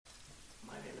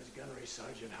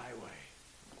Sergeant Highway.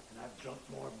 And I've drunk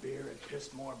more beer and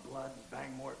pissed more blood and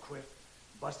banged more quiff,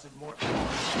 busted more... all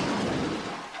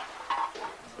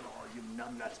you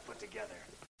numbnuts put together.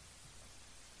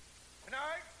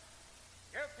 Tonight,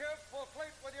 you kids will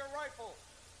sleep with your rifles.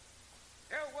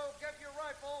 You will give your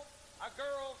rifle a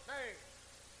girl's name.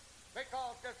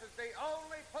 Because this is the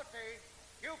only pussy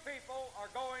you people are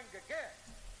going to get.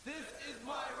 This is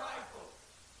my rifle.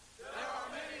 There are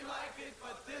many like it,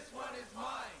 but this one is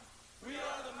mine. We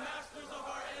are the masters of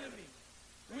our enemy.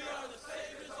 We are the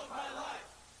saviors of my life.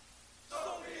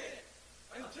 So be it,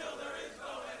 until there is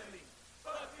no enemy,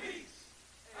 but peace.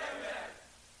 Amen.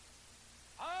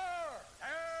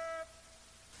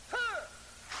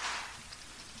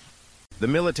 The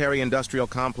military-industrial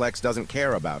complex doesn't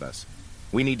care about us.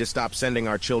 We need to stop sending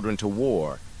our children to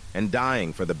war and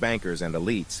dying for the bankers and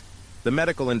elites. The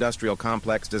medical-industrial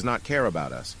complex does not care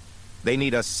about us. They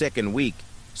need us sick and weak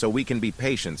so we can be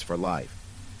patients for life.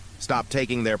 Stop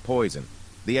taking their poison.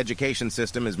 The education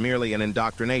system is merely an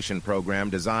indoctrination program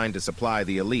designed to supply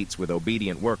the elites with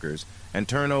obedient workers and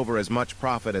turn over as much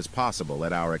profit as possible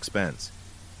at our expense.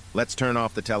 Let's turn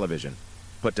off the television.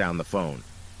 Put down the phone.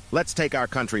 Let's take our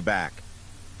country back.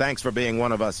 Thanks for being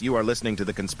one of us. You are listening to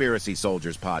the Conspiracy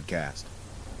Soldiers podcast.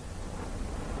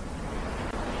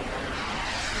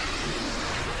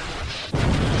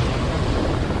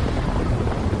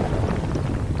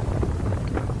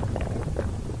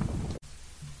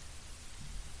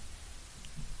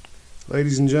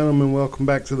 Ladies and gentlemen, welcome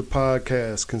back to the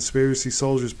podcast, Conspiracy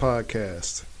Soldiers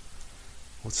podcast.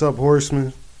 What's up,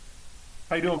 Horseman?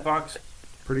 How you doing, Fox?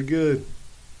 Pretty good.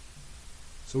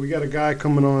 So we got a guy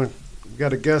coming on. We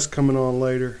got a guest coming on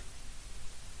later.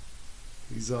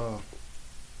 He's got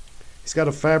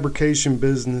a fabrication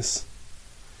business,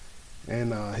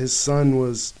 and his son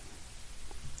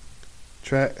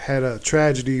had a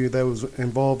tragedy that was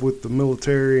involved with the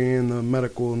military and the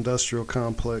medical industrial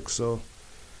complex. So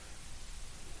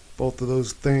both of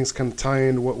those things kind of tie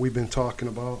into what we've been talking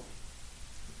about.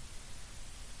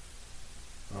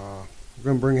 We're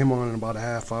going to bring him on in about a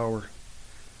half hour.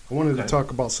 I wanted to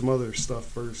talk about some other stuff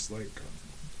first.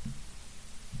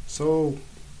 So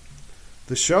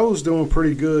the show's doing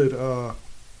pretty good.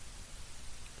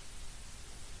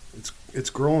 It's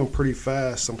growing pretty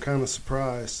fast. I'm kind of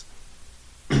surprised.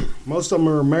 Most of them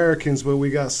are Americans, but we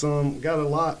got a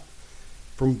lot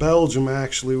from Belgium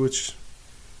actually, which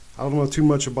I don't know too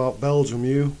much about Belgium.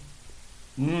 You?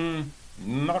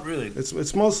 Not really.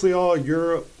 It's mostly all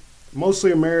Europe,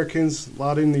 mostly Americans. A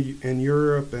lot in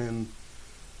Europe and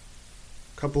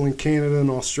a couple in Canada and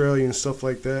Australia and stuff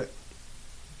like that.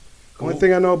 Cool. Only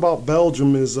thing I know about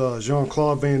Belgium is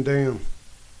Jean-Claude Van Damme.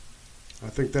 I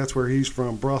think that's where he's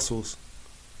from, Brussels.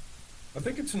 I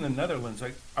think it's in the Netherlands.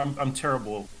 I'm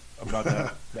terrible about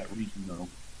that region though.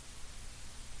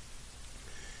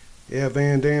 Yeah,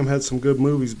 Van Damme had some good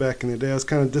movies back in the day. I was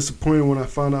kind of disappointed when I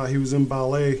found out he was in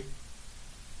ballet.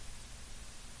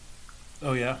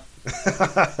 Oh, yeah?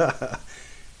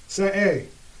 So, hey,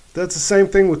 that's the same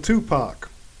thing with Tupac.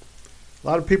 A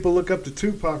lot of people look up to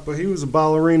Tupac, but he was a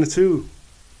ballerina too.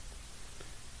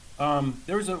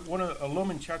 There was a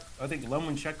Lomachenko, I think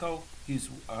Lomachenko. He's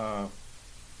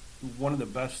one of the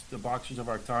best boxers of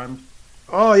our time.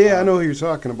 Oh, yeah, I know who you're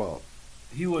talking about.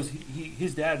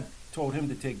 His dad told him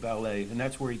to take ballet, and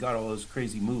that's where he got all those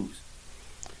crazy moves.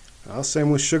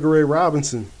 Same with Sugar Ray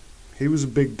Robinson. He was a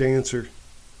big dancer.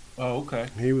 Oh, okay.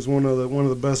 He was one of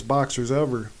the best boxers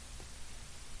ever.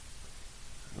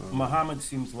 Muhammad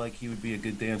seems like he would be a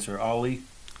good dancer. Ali.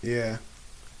 Yeah.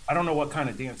 I don't know what kind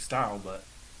of dance style, but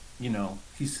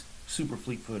he's super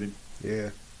fleet-footed.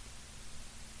 Yeah.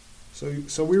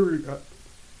 So we were.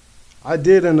 I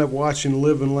did end up watching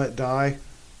Live and Let Die.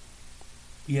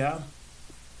 Yeah.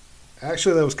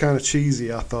 Actually, that was kind of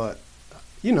cheesy, I thought.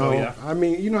 Oh, yeah. I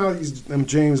mean, you know how them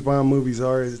James Bond movies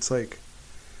are. It's like,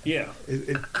 yeah.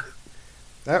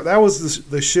 That was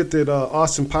the shit that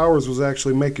Austin Powers was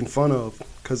actually making fun of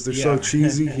because they're so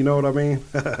cheesy. You know what I mean?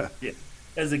 Yeah.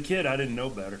 As a kid, I didn't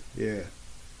know better. Yeah.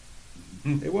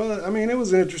 It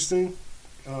was interesting.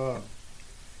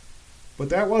 But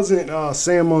that wasn't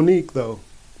Sam Monique, though.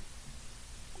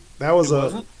 That was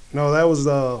wasn't? No, that was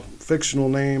a fictional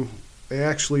name. They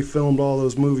actually filmed all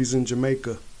those movies in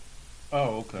Jamaica.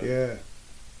 Oh, okay. Yeah.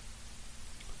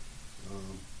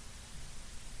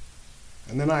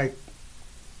 And then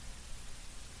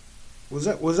was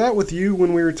that with you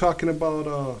when we were talking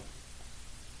about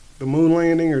the moon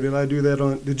landing, or did I do that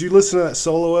on? Did you listen to that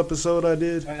solo episode I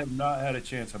did? I have not had a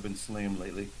chance. I've been slammed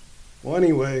lately. Well,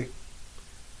 anyway,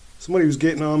 somebody was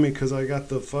getting on me because I got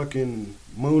the fucking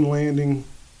moon landing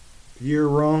year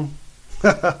wrong.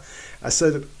 I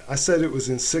said it was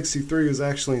in '63. It was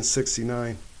actually in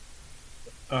 '69.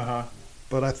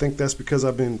 But I think that's because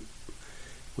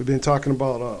we've been talking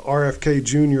about RFK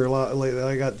Jr. a lot lately.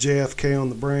 I got JFK on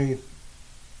the brain.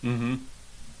 Mm-hmm.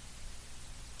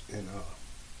 And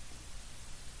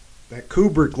that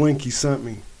Kubrick link he sent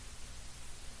me.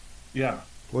 Yeah.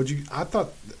 I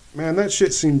thought, man, that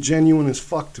shit seemed genuine as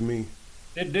fuck to me.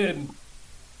 It did.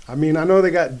 I mean, I know they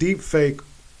got deep fake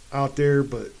out there,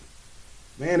 but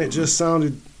man, it just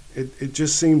sounded, it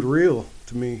just seemed real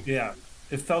to me. Yeah.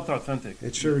 It felt authentic.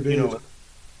 It sure did. You know,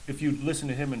 if you listen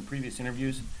to him in previous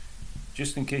interviews,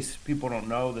 just in case people don't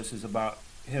know, this is about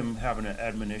him having an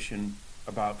admonition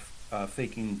about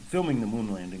filming the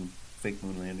moon landing, fake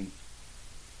moon landing.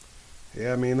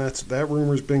 Yeah, I mean, that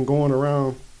rumor's been going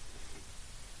around.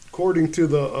 According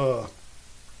to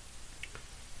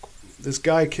this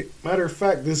guy, matter of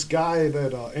fact, this guy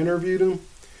that interviewed him,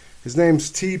 his name's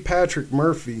T. Patrick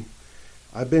Murphy.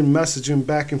 I've been messaging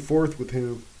back and forth with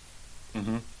him.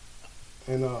 Mm-hmm.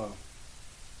 And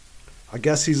I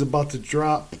guess he's about to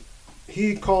drop.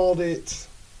 He called it.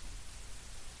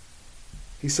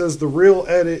 He says the real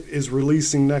edit is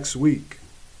releasing next week,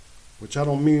 which I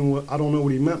don't know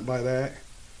what he meant by that.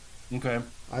 Okay.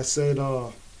 I said,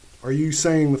 are you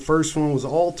saying the first one was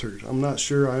altered? I'm not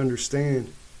sure I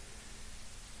understand.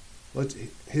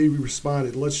 He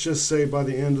responded, let's just say by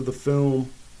the end of the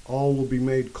film, all will be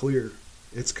made clear.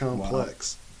 It's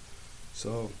complex. Wow.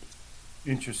 So.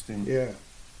 Interesting. Yeah.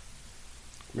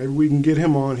 Maybe we can get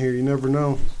him on here. You never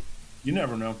know. You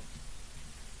never know.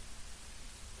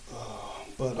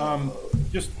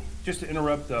 Just to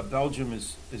interrupt, Belgium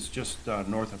is just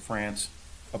north of France.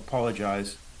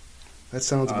 Apologize. That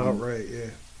sounds about right. Yeah.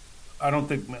 I don't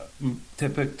think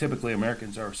typically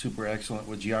Americans are super excellent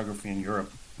with geography in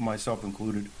Europe, myself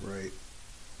included. Right.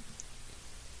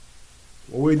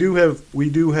 Well, we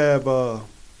do have.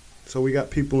 So we got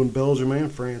people in Belgium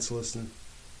and France listening.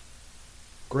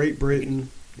 Great Britain,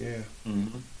 yeah.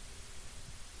 Mm-hmm.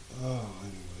 Oh,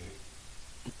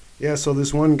 anyway. Yeah, so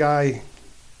this one guy,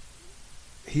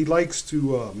 he likes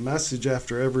to message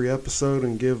after every episode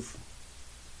and give.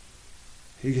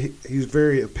 He's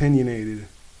very opinionated.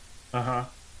 Uh-huh.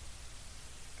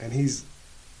 And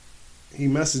he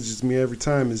messages me every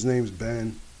time. His name's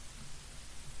Ben.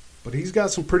 But he's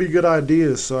got some pretty good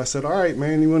ideas. So I said, all right,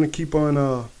 man, you want to keep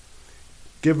on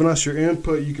giving us your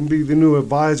input? You can be the new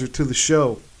advisor to the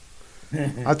show.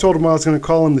 I told him I was going to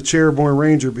call him the Chairborne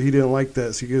Ranger, but he didn't like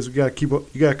that. So he goes, you got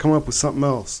to come up with something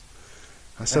else.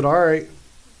 I said, all right,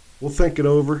 we'll think it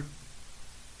over.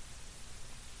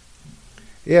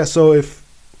 Yeah, so if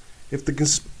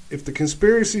the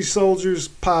Conspiracy Soldiers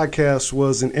podcast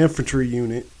was an infantry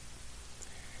unit,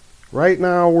 right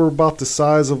now we're about the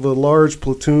size of a large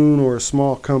platoon or a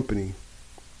small company.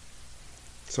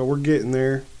 So we're getting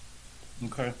there.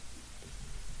 Okay.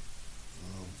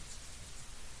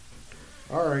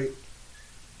 All right.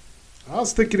 I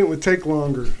was thinking it would take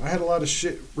longer. I had a lot of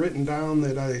shit written down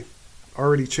that I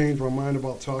already changed my mind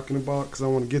about talking about because I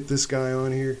want to get this guy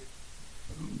on here.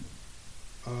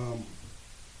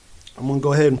 I'm gonna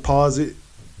go ahead and pause it,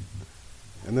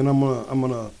 and then I'm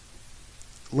gonna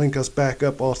link us back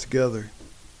up all together.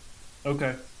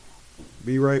 Okay.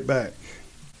 Be right back.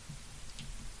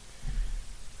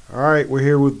 All right, we're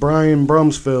here with Brian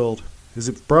Brumfield. Is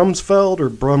it Brumfield or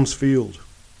Brumfield?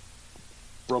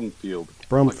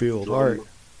 Brumfield. All right.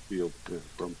 Field. Yeah,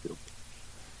 Brumfield.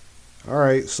 All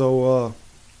right. So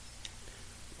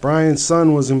Brian's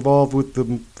son was involved with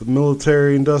the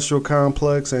military-industrial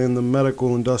complex and the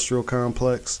medical-industrial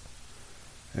complex,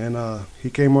 and he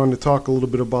came on to talk a little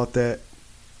bit about that.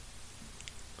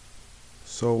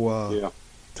 So yeah.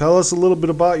 Tell us a little bit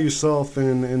about yourself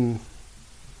and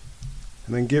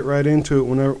then get right into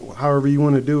it however you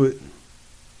want to do it.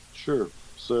 Sure.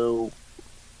 So,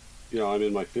 I'm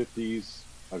in my 50s.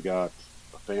 I've got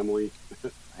a family. I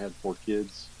had 4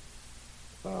 kids.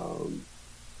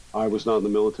 I was not in the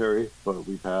military, but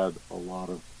we've had a lot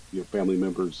of family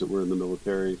members that were in the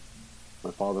military.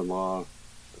 My father-in-law,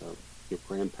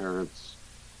 grandparents,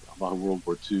 a lot of World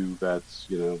War II vets.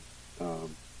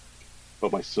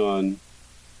 But my son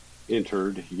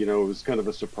entered. It was kind of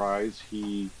a surprise.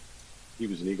 He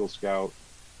was an Eagle Scout.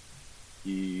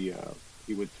 He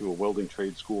went to a welding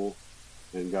trade school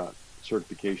and got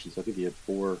certifications. I think he had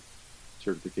 4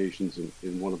 certifications,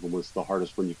 and one of them was the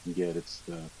hardest one you can get. It's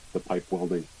the pipe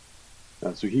welding.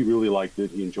 So he really liked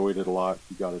it. He enjoyed it a lot.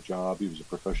 He got a job. He was a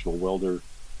professional welder.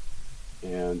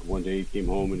 And one day he came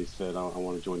home and he said, I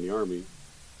want to join the Army.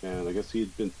 And I guess he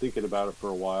had been thinking about it for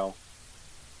a while.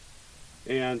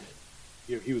 And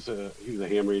he was a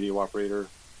ham radio operator,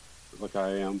 like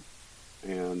I am.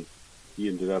 And he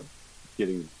ended up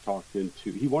getting talked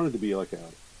into. He wanted to be like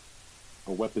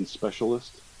a weapons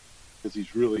specialist because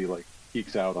he's really like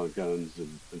geeks out on guns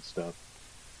and stuff.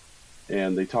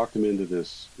 And they talked him into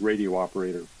this radio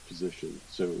operator position.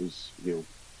 So it was, it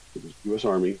was U.S.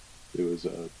 Army. It was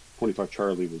 25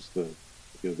 Charlie was the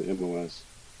MOS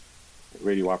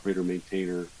radio operator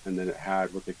maintainer, and then it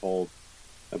had what they called,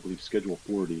 I believe, Schedule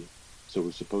 40. So it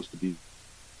was supposed to be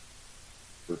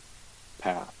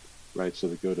path, right? So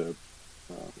they go to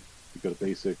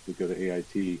basic, they go to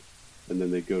AIT, and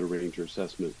then they go to Ranger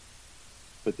assessment,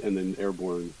 and then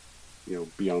airborne,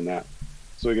 beyond that.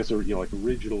 So I guess like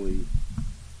originally,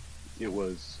 it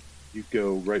was you'd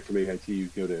go right from AIT,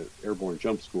 you'd go to airborne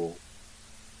jump school,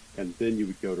 and then you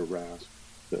would go to RASP,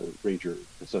 the Ranger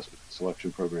Assessment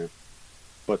Selection Program.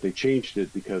 But they changed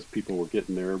it because people were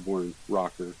getting their airborne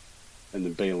rocker and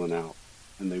then bailing out,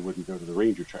 and they wouldn't go to the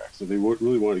Ranger track. So they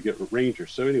really wanted to get Ranger.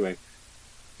 So anyway,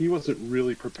 he wasn't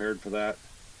really prepared for that.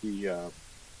 He,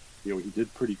 he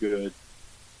did pretty good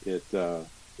in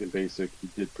basic. He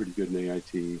did pretty good in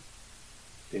AIT,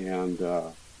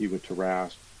 and he went to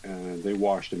RASP, and they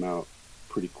washed him out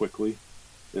pretty quickly.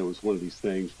 And it was one of these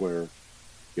things where,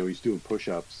 he's doing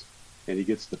push-ups, and he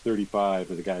gets to 35,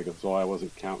 and the guy goes, "Oh, I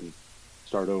wasn't counting.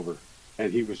 Start over."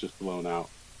 And he was just blown out.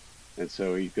 And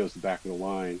so he goes to the back of the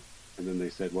line, and then they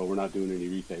said, "Well, we're not doing any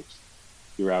retakes.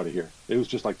 You're out of here." It was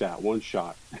just like that, one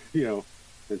shot,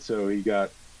 And so he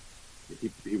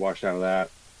washed out of that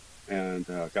and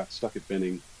got stuck at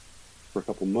Benning for a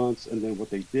couple months. And then what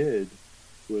they did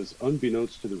was,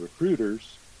 unbeknownst to the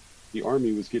recruiters, the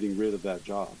Army was getting rid of that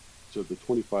job. So the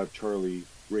 25 Charlie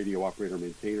radio operator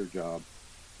maintainer job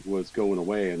was going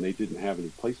away, and they didn't have any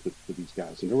placement for these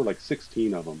guys. And there were like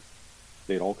 16 of them.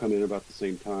 They'd all come in about the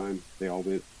same time. They all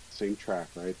went the same track,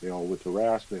 right? They all went to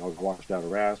RASP. They all washed out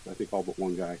of RASP, I think all but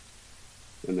one guy.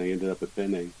 And they ended up at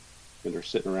Benning, and they're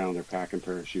sitting around, they're packing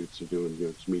parachutes and doing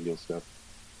just menial stuff.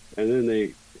 And then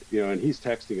they, and he's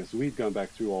texting us. We'd gone back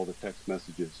through all the text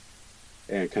messages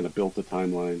and kind of built the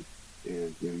timeline.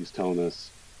 And, he's telling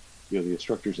us, the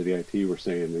instructors at the IT were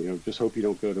saying, just hope you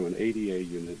don't go to an ADA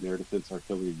unit, an air defense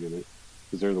artillery unit,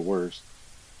 because they're the worst.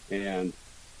 And,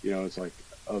 it's like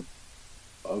of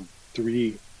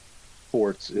 3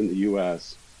 forts in the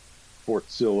U.S., Fort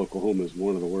Sill, Oklahoma is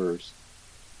one of the worst,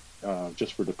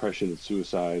 just for depression and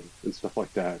suicide and stuff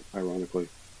like that, ironically.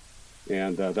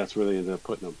 And that's where they ended up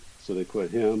putting him. So they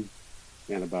put him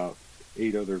and about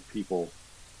 8 other people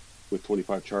with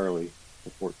 25 Charlie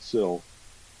at Fort Sill.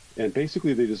 And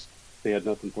basically they had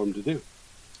nothing for him to do.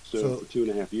 So for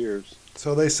 2.5 years.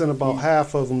 So they sent about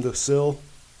half of them to Sill?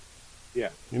 Yeah.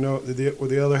 Would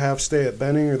the other half stay at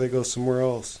Benning, or they go somewhere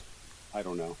else? I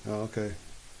don't know. Oh, okay.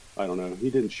 I don't know. He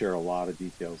didn't share a lot of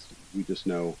details. We just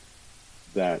know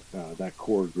that that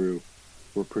core group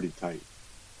were pretty tight.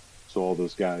 So all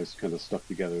those guys kind of stuck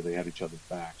together. They had each other's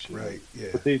backs. Right, yeah.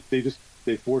 But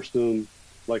they forced them,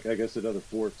 like I guess at other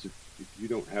forts, if you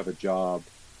don't have a job,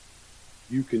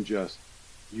 you can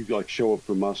you like show up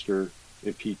for muster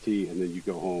and PT, and then you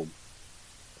go home.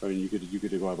 I mean, you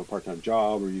could go have a part-time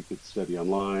job, or you could study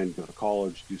online, go to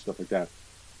college, do stuff like that.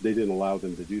 They didn't allow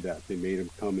them to do that. They made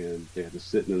them come in. They had to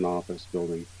sit in an office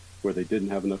building where they didn't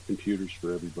have enough computers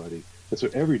for everybody. And so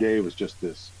every day was just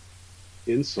this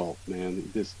insult,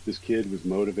 man. This kid was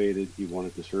motivated. He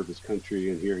wanted to serve his country,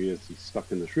 and here he is. He's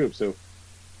stuck in this room. So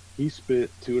he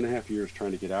spent 2.5 years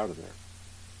trying to get out of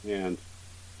there, and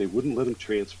they wouldn't let him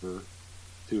transfer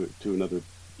to another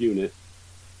unit,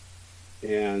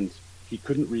 and he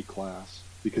couldn't reclass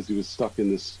because he was stuck in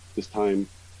this time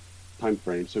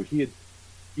frame. So he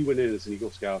went in as an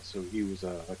Eagle Scout, so he was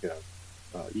like a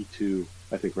E2,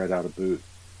 I think, right out of boot,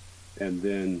 and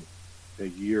then a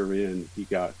year in he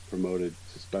got promoted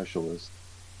to specialist.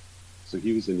 So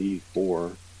he was an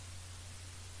E4,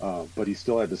 but he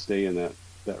still had to stay in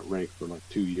that rank for like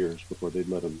 2 years before they'd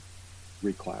let him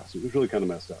reclass. It was really kind of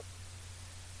messed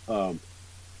up.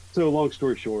 So long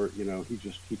story short,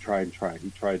 he tried and tried. He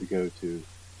tried to go to,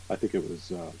 I think it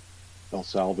was El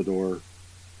Salvador.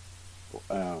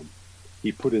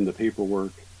 He put in the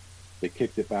paperwork. They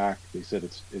kicked it back. They said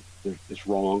it's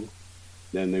wrong.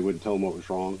 Then they wouldn't tell him what was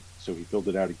wrong. So he filled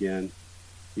it out again.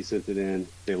 He sent it in.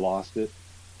 They lost it.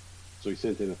 So he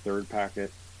sent in a third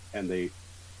packet, and they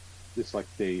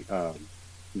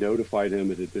notified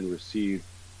him it had been received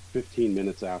 15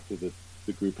 minutes after the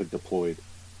group had deployed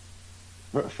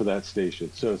for that station.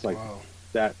 So it's like, wow.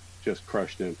 That just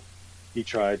crushed him. He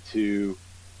tried to,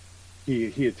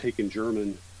 he had taken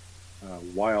German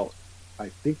while at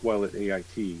AIT.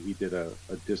 He did a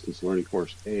distance learning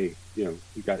course, he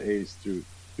got A's through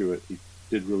it. He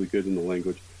did really good in the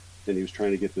language, and he was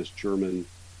trying to get this German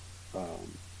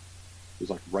it was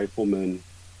like rifleman.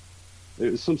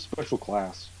 It was some special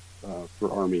class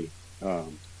for Army.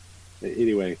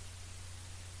 Anyway,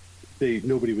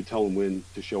 nobody would tell him when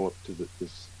to show up to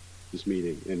this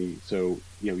meeting, and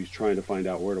he's trying to find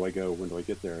out, where do I go, when do I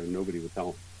get there, and nobody would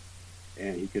tell him,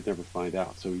 and he could never find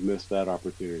out. So he missed that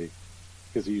opportunity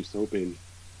because he was hoping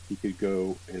he could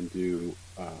go and do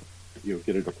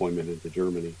get a deployment into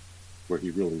Germany, where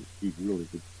he really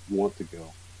would want to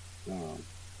go.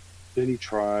 Then he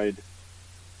tried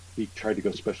to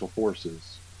go special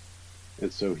forces,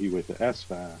 and so he went to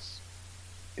SFAS,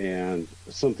 and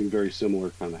something very similar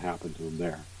kind of happened to him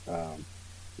there.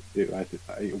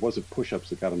 It wasn't push-ups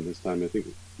that got him this time. I think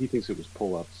he thinks it was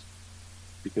pull-ups,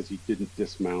 because he didn't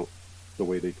dismount the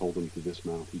way they told him to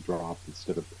dismount. He dropped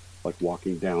instead of like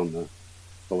walking down the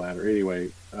ladder.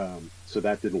 Anyway, so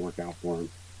that didn't work out for him.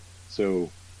 So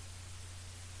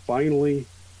finally,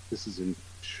 this is in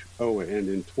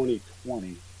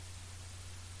 2020,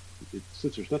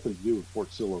 since there's nothing to do with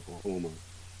Fort Sill, Oklahoma,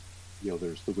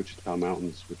 there's the Wichita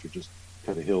Mountains, which are just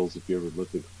kind of hills. If you ever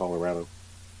lived in Colorado,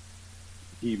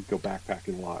 he'd go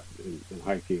backpacking a lot and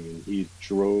hiking, and he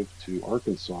drove to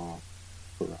Arkansas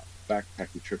for a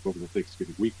backpacking trip over the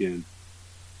Thanksgiving weekend.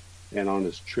 And on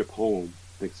his trip home,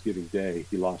 Thanksgiving Day,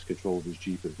 he lost control of his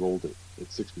Jeep and rolled it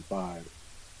at 65.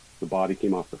 The body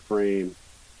came off the frame,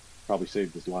 probably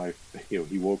saved his life.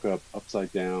 He woke up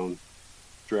upside down,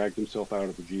 dragged himself out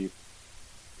of the Jeep,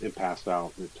 and passed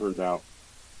out. And it turned out,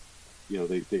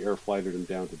 they air flighted him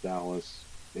down to Dallas,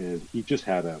 and he just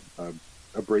had a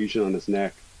abrasion on his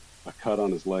neck, a cut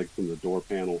on his leg from the door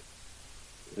panel,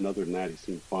 and other than that, he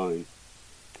seemed fine.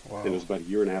 Wow. And it was about a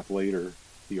year and a half later,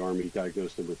 the Army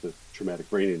diagnosed him with a traumatic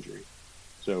brain injury.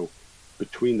 So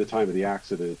between the time of the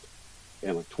accident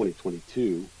and like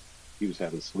 2022, he was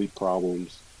having sleep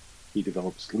problems. He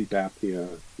developed sleep apnea.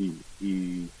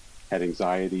 He had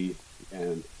anxiety,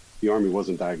 and the Army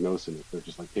wasn't diagnosing it. They're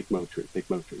just like, take Motrin,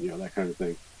 that kind of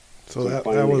thing. So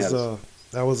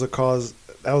that was a cause,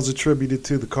 that was attributed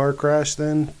to the car crash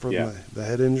then, from the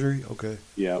head injury? Okay.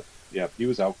 Yeah. He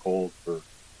was out cold for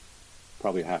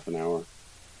probably half an hour,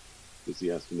 is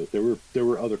the estimate. There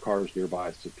were other cars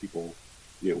nearby, so people,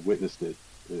 witnessed it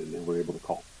and were able to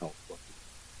call help.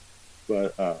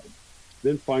 But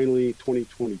then finally,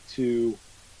 2022,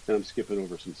 and I'm skipping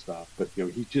over some stuff, but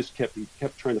he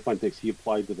kept trying to find things. He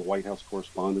applied to the White House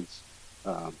Correspondence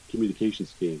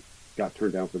Communications team, got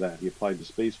turned down for that. He applied to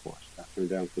Space Force, got turned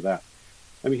down for that.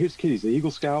 I mean, here's a kid. He's an Eagle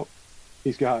Scout.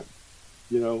 He's got,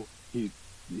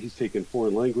 he's taken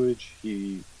foreign language.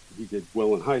 He did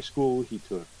well in high school. He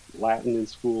took Latin in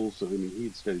school. So, I mean,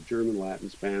 he'd studied German, Latin,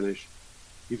 Spanish.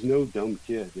 He's no dumb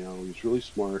kid, He's really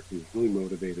smart. He's really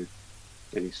motivated.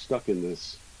 And he's stuck in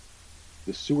this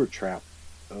sewer trap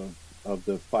of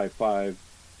the 5.5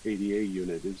 ADA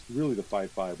unit. It's really the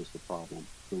 5.5 was the problem,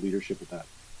 the leadership of that.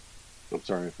 I'm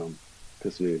sorry if I'm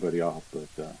pissing anybody off, but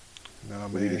the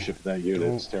leadership of that unit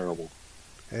is terrible.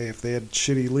 Hey, if they had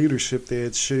shitty leadership, they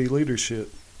had shitty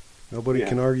leadership. Nobody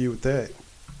can argue with that.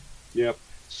 Yep.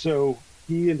 So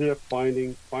he ended up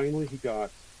finally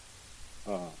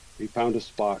he found a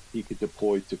spot he could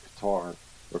deploy to Qatar,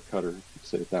 or Qatar, you could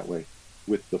say it that way,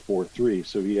 with the 4.3.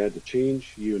 So he had to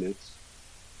change units.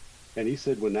 And he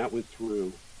said when that went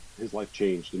through, his life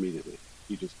changed immediately.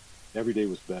 Every day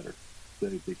was better.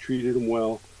 They treated him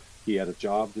well. He had a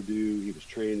job to do. He was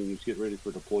training. He was getting ready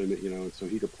for deployment, and so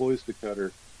he deploys to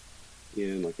Qatar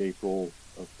in like April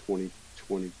of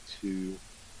 2022.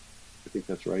 I think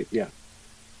that's right. Yeah.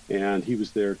 And he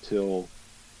was there till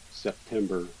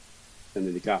September, and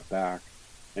then he got back,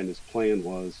 and his plan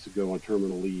was to go on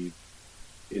terminal leave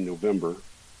in November,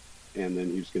 and then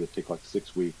he was going to take like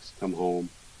 6 weeks, come home,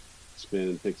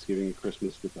 spend Thanksgiving and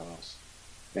Christmas with us.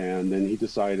 And then he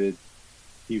decided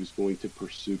he was going to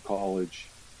pursue college.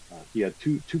 He had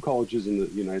two colleges in the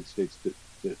United States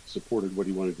that supported what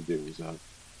he wanted to do. It was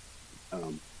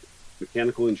a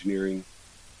mechanical engineering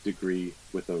degree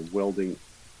with a welding,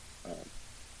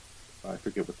 I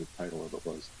forget what the title of it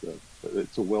was, but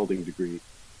it's a welding degree.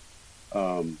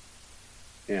 And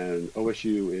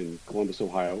OSU in Columbus,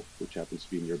 Ohio, which happens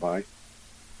to be nearby,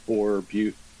 or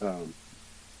Butte.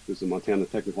 There's the Montana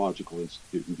Technological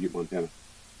Institute in Butte, Montana.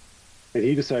 And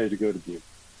he decided to go to Butte.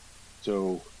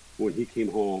 So when he came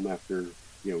home after,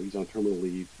 he's on terminal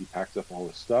leave, he packs up all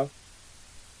his stuff.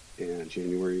 And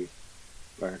it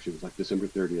was like December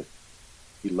 30th,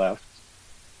 he left.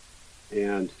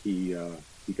 And he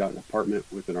got an apartment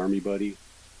with an Army buddy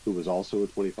who was also a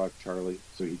 25 Charlie.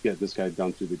 So this guy had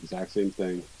gone through the exact same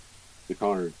thing that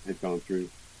Connor had gone through.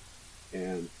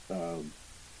 And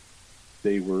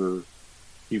he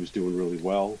was doing really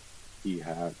well.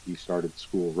 He started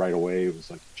school right away. It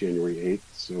was like January 8th.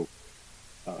 So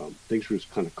things were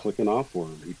just kind of clicking off for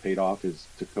him. He paid off his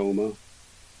Tacoma.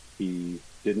 He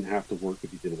didn't have to work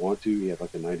if he didn't want to. He had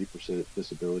like a 90%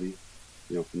 disability,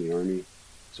 from the Army.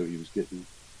 So he was getting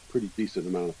pretty decent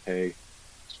amount of pay,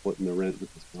 splitting the rent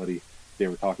with his buddy. They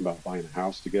were talking about buying a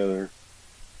house together.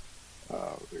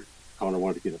 Connor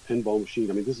wanted to get a pinball machine.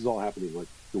 I mean, this is all happening like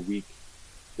the week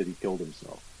that he killed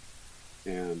himself.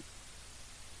 And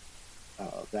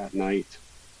that night,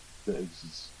 this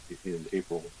is in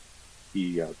April,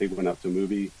 they went out to a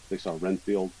movie. They saw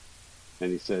Renfield,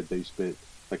 and he said they spent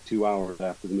like 2 hours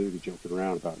after the movie joking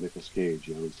around about Nicolas Cage.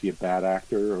 Is he a bad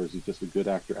actor or is he just a good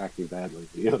actor acting badly?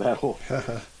 That whole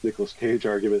Nicolas Cage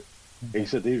argument. And he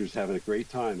said they were just having a great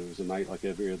time. It was a night like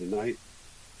every other night.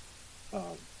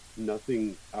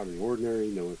 Nothing out of the ordinary,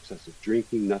 no excessive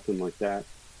drinking, nothing like that.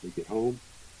 They get home,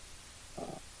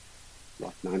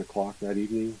 like 9 o'clock that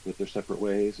evening, went their separate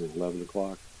ways, and 11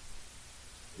 o'clock,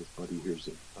 his buddy hears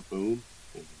a boom,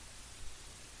 and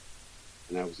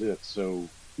that was it. So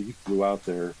he flew out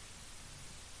there.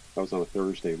 That was on a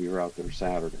Thursday. We were out there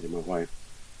Saturday, my wife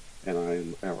and I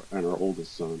and our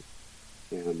oldest son,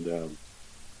 and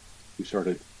we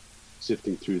started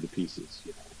sifting through the pieces.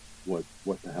 What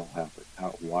the hell happened?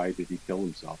 Why did he kill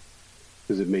himself?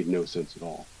 Because it made no sense at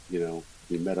all.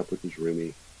 He met up with his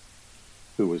roomie,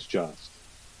 who was just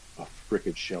a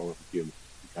freaking shell of a human.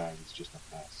 The guy was just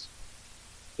a mess.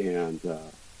 And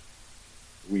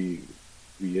we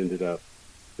ended up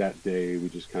that day. We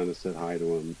just kind of said hi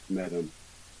to him, met him,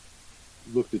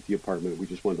 looked at the apartment. We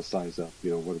just wanted to size up.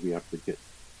 What do we have to get?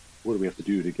 What do we have to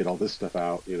do to get all this stuff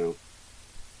out? And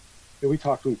we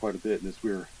talked to him quite a bit. And as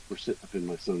we're sitting up in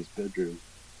my son's bedroom,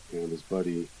 and his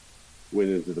buddy went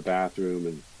into the bathroom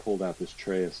and pulled out this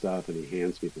tray of stuff, and he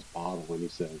hands me this bottle, and he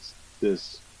says,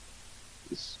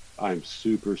 I'm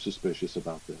super suspicious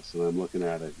about this. And I'm looking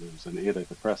at it, and it was an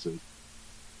antidepressant,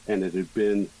 and it had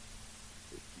been,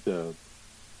 the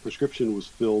prescription was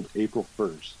filled April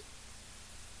 1st,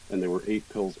 and there were 8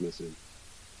 pills missing.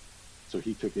 So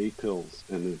he took 8 pills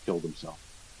and then killed himself.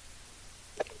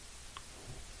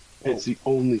 And it's the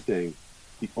only thing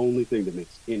that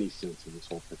makes any sense in this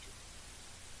whole picture.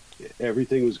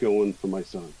 Everything was going for my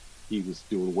son. He was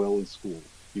doing well in school.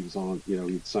 He was on,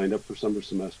 he'd signed up for summer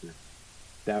semester.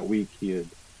 That week he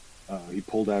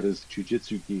pulled out his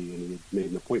jiu-jitsu gi, and he had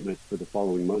made an appointment for the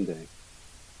following Monday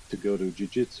to go to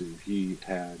jiu-jitsu. He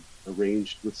had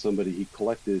arranged with somebody. He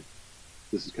collected,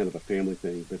 this is kind of a family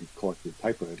thing, but he collected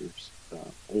typewriters,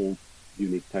 old,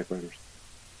 unique typewriters.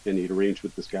 And he'd arranged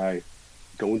with this guy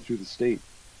going through the state.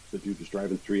 The dude was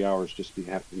driving 3 hours just to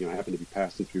happened to be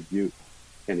passing through Butte,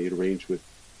 and he had arranged with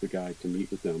the guy to meet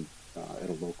with them at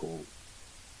a local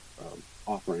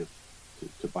off-ramp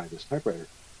to buy this typewriter.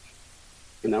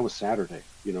 And that was Saturday,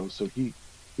 so he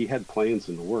had plans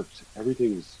in the works.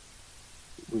 Everything was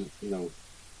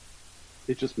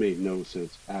it just made no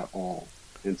sense at all.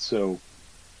 And so,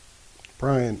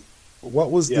 Brian,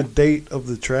 what was the date of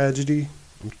the tragedy?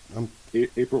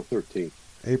 April 13th.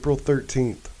 April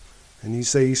 13th. And you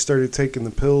say you started taking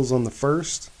the pills on the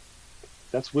 1st?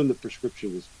 That's when the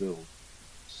prescription was filled.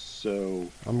 So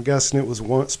I'm guessing it was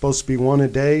supposed to be one a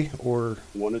day, or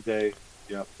one a day.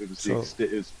 Yep, it was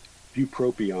it was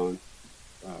bupropion,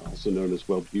 also known as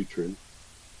Wellbutrin,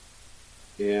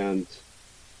 and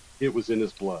it was in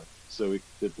his blood. So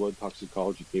the blood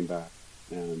toxicology came back,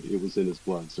 and it was in his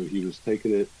blood. So he was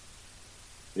taking it.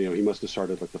 He must have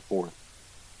started like the 4th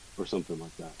or something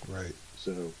like that. Right.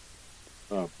 So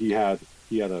he had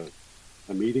a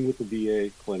meeting with the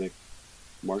VA clinic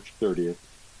March 30th.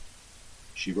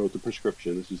 She wrote the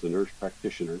prescription. This is the nurse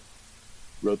practitioner.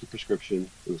 Wrote the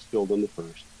prescription. It was filled on the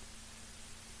 1st.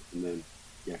 And then,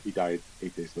 he died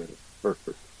 8 days later. Or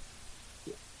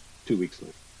 2 weeks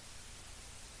later.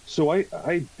 So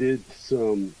I did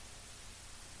some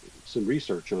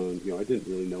research on, I didn't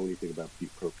really know anything about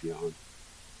bupropion.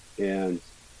 And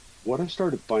what I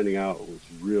started finding out was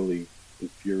really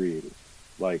infuriating.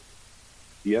 Like,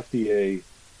 the FDA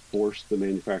forced the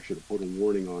manufacturer to put a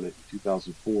warning on it in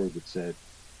 2004 that said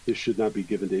this should not be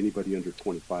given to anybody under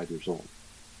 25 years old.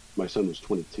 My son was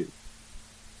 22.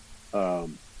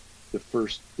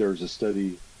 There's a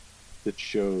study that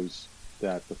shows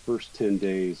that the first 10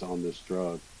 days on this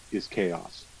drug is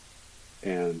chaos.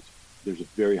 And there's a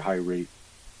very high rate,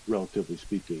 relatively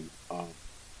speaking, of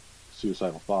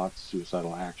suicidal thoughts,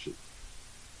 suicidal action.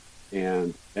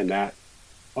 And that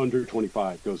under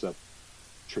 25 goes up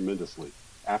tremendously.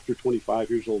 After 25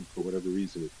 years old, for whatever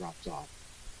reason, it drops off.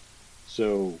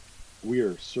 So we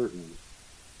are certain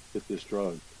that this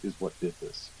drug is what did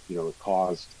this. It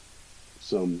caused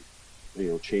some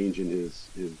change in his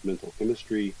mental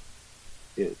chemistry.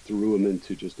 It threw him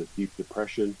into just a deep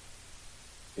depression,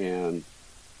 and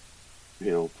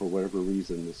for whatever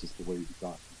reason, this is the way he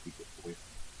got to get away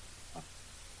from it.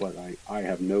 But I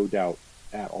have no doubt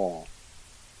at all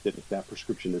that if that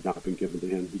prescription had not been given to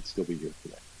him, he'd still be here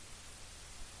today.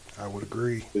 I would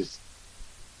agree. It's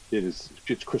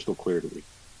crystal clear to me.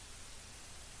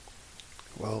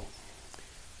 Well,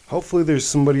 hopefully there's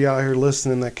somebody out here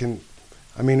listening that can.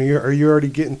 I mean, are you already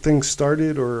getting things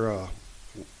started, or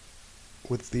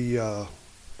with the?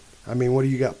 What do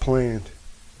you got planned?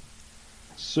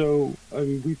 So,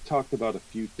 we've talked about a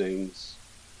few things.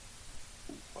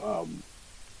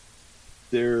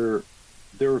 There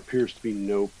appears to be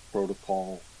no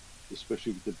protocol,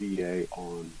 especially with the VA,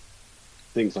 on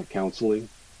things like counseling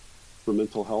for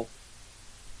mental health,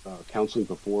 counseling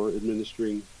before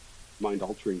administering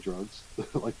mind-altering drugs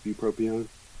like bupropion.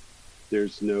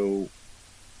 There's no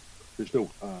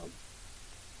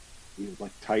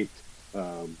like tight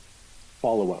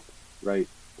follow-up, right?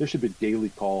 There should be daily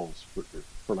calls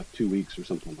for like 2 weeks or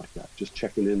something like that, just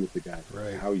checking in with the guy.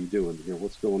 Right. How are you doing?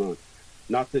 What's going on?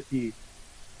 Not that he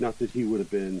would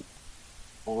have been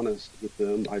honest with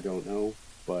them. I don't know,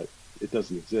 but it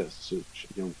doesn't exist. So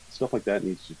stuff like that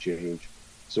needs to change.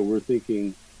 So we're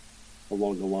thinking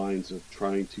along the lines of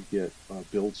trying to get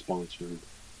Build sponsored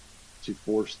to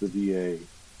force the VA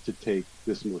to take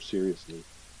this more seriously,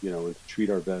 and to treat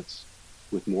our vets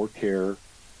with more care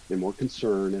and more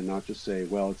concern, and not just say,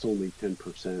 well, it's only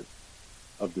 10%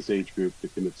 of this age group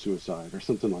that commits suicide or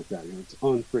something like that. It's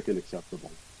unfreaking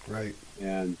acceptable. Right.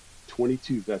 And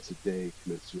 22 vets a day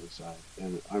commit suicide,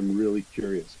 and I'm really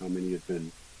curious how many have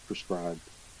been prescribed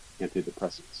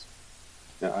antidepressants.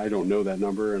 Now, I don't know that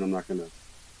number, and I'm not gonna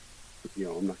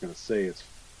say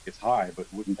it's high, but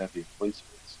wouldn't that be a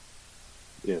coincidence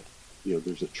if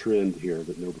there's a trend here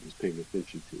that nobody's paying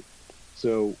attention to?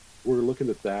 So we're looking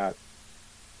at that.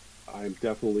 I'm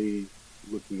definitely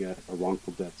looking at a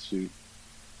wrongful death suit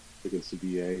against the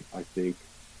VA. I think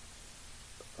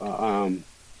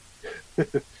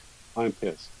I'm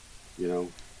pissed.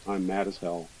 I'm mad as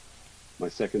hell. My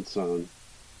second son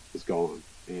is gone,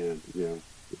 and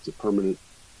it's a permanent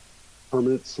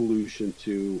solution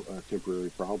to a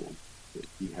temporary problem that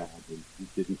he had, and he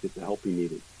didn't get the help he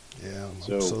needed. Yeah, I'm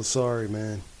so sorry,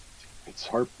 man.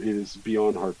 It is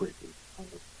beyond heartbreaking.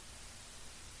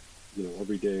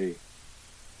 Every day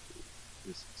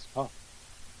is tough.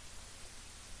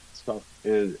 It's tough,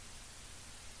 and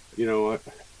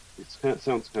it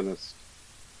sounds kind of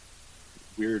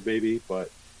weird, maybe, but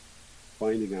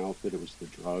finding out that it was the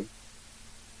drug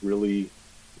really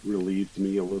relieved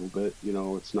me a little bit.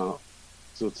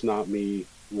 It's not me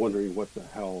wondering what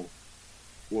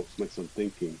was my son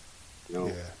thinking. Yeah.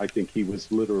 I think he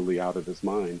was literally out of his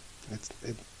mind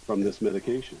from this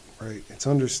medication. Right. It's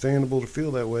understandable to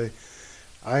feel that way.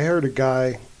 I heard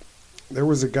there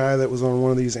was a guy that was on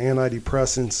one of these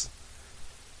antidepressants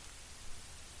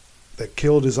that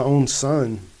killed his own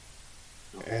son.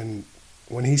 And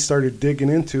when he started digging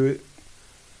into it,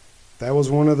 that was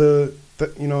one of the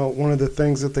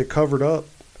things that they covered up,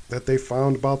 that they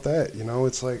found about that.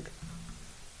 It's like,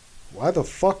 why the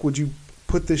fuck would you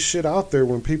put this shit out there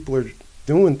when people are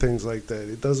doing things like that?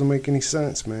 It doesn't make any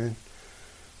sense, man.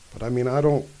 But I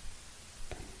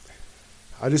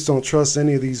just don't trust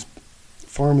any of these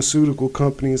pharmaceutical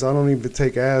companies. I don't even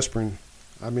take aspirin.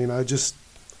 I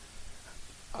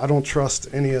don't trust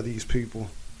any of these people.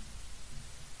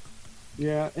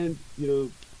 Yeah, and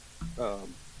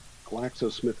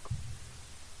GlaxoSmithKline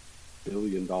 $1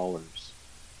 billion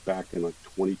back in like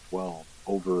 2012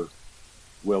 over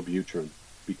Wellbutrin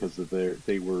because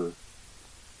they were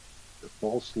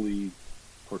falsely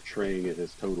portraying it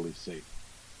as totally safe,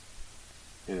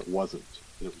 and it wasn't.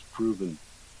 And it was proven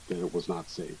that it was not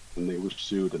safe, and they were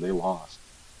sued and they lost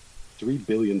 $3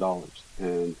 billion,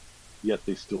 and yet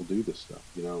they still do this stuff,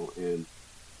 and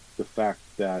the fact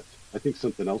that I think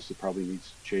something else that probably needs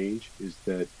to change is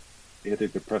that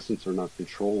antidepressants are not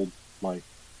controlled like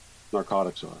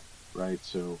narcotics are, right?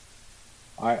 So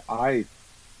I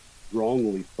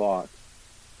wrongly thought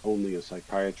only a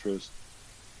psychiatrist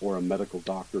or a medical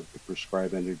doctor could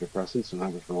prescribe antidepressants, and I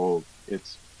was wrong.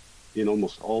 It's in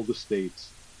almost all the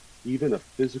states, even a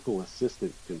physical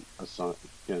assistant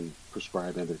can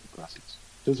prescribe antidepressants.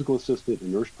 Physical assistant, a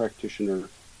nurse practitioner,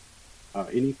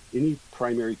 any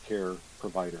primary care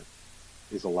provider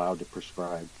is allowed to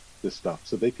prescribe this stuff.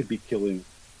 So they could be killing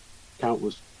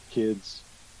countless kids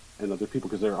and other people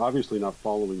because they're obviously not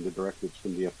following the directives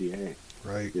from the FDA.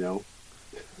 Right.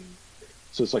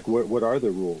 So it's like, what are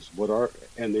the rules?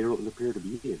 And they don't appear to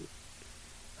be any.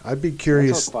 I'd be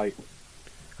curious. That's our fight.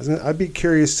 I'd be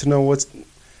curious to know what's.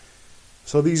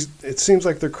 So it seems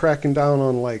like they're cracking down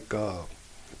on like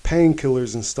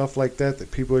painkillers and stuff like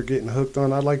that people are getting hooked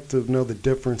on. I'd like to know the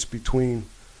difference between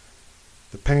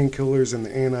the painkillers and the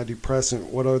antidepressant.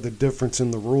 What are the difference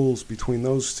in the rules between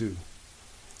those two?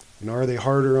 Are they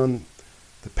harder on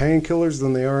the painkillers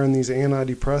than they are in these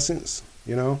antidepressants?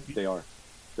 They are.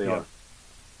 They Yeah. are.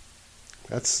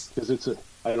 That's Because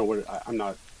I don't know I'm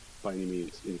not by any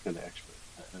means any kind of expert,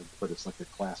 but it's like a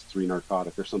class 3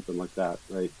 narcotic or something like that,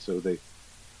 right? So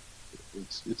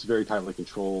it's very tightly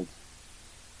controlled,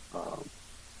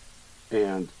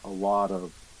 and a lot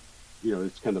of,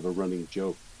 it's kind of a running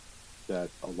joke that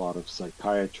a lot of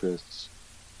psychiatrists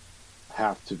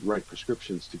have to write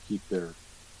prescriptions to keep their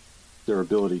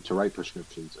ability to write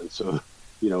prescriptions. And so,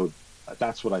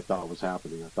 that's what I thought was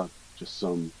happening. I thought just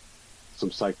some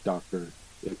psych doctor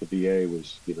at the VA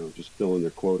was, just filling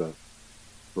their quota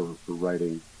for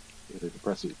writing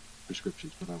antidepressant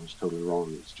prescriptions, but I was totally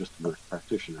wrong. It's just a nurse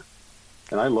practitioner.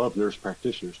 And I love nurse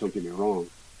practitioners, don't get me wrong,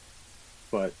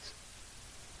 but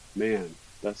man,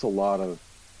 that's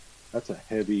a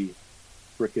heavy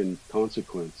frickin'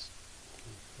 consequence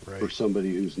for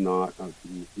somebody who's not,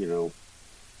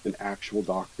 an actual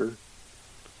doctor.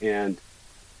 And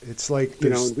it's like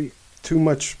there's we too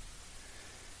much.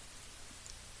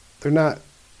 They're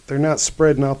not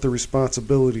spreading out the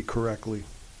responsibility correctly,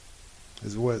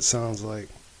 is what it sounds like.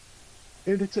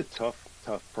 and it's a tough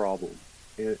problem.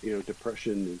 And,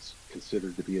 depression is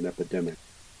considered to be an epidemic,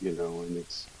 and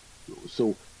it's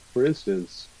so. For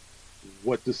instance,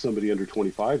 what does somebody under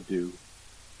 25 do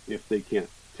if they can't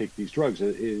take these drugs?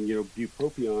 And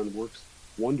bupropion works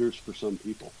wonders for some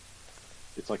people.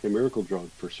 It's like a miracle drug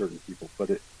for certain people, but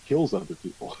it kills other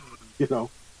people.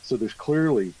 So there's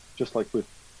clearly, just like with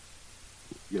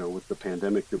the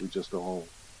pandemic that we just all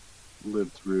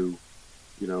lived through,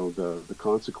 the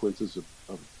consequences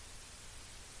of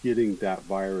getting that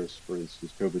virus, for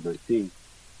instance, COVID-19,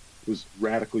 was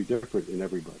radically different in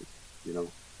everybody.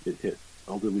 It hit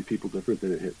elderly people different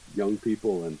than it hit young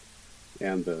people,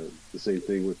 and the same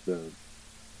thing with the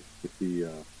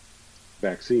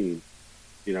vaccine.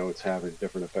 It's having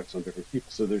different effects on different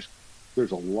people. So there's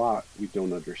a lot we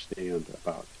don't understand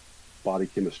about body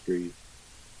chemistry,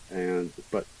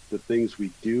 but the things we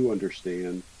do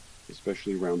understand,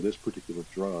 especially around this particular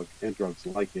drug and drugs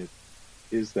like it,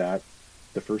 is that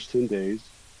the first 10 days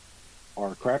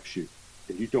are a crapshoot,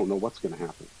 and you don't know what's going to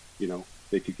happen.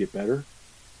 They could get better,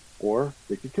 or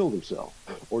they could kill themselves,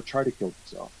 or try to kill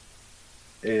themselves,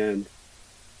 and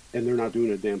they're not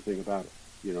doing a damn thing about it.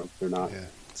 They're not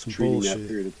treating bullshit. That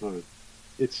period of time.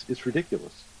 It's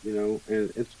ridiculous, and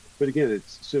but again,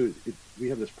 we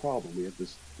have this problem. We have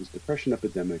this depression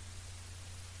epidemic.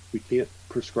 We can't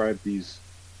prescribe these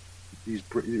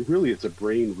really, it's a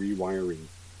brain rewiring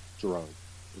drug.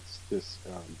 It's this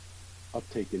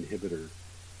uptake inhibitor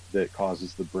that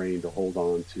causes the brain to hold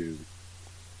on to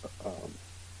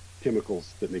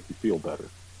chemicals that make you feel better.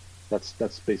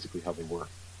 That's basically how they work.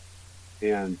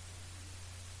 And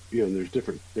there are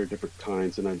different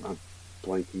kinds, and I'm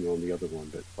blanking on the other one,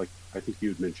 but like I think you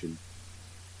had mentioned,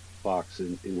 Fox,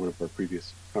 in one of our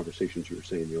previous conversations, you were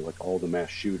saying like all the mass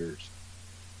shooters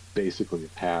basically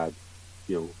have had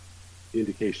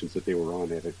indications that they were on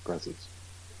antidepressants.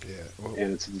 Yeah. Well,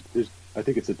 And I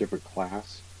think it's a different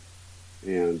class,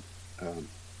 and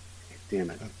damn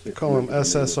it, they call them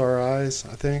SSRIs,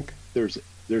 I think. There's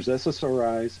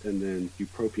SSRIs, and then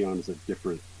bupropion is a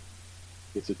different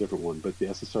one. But the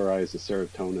SSRI is a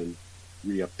serotonin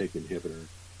reuptake inhibitor,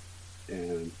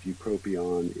 and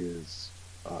bupropion is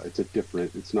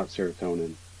it's not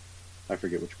serotonin. I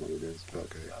forget which one it is, but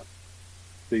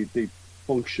they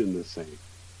function the same.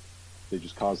 They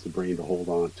just cause the brain to hold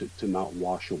on to not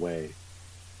wash away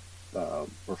or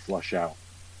flush out,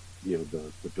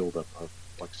 the buildup of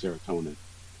like serotonin.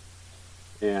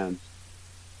 And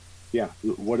yeah,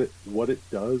 what it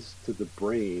does to the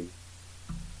brain,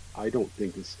 I don't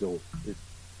think is still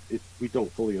we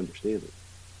don't fully understand it,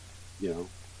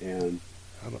 and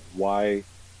why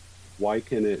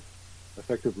can it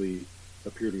effectively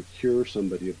appear to cure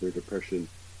somebody of their depression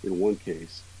in one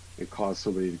case and cause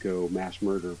somebody to go mass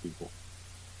murder people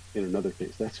in another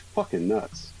case? That's fucking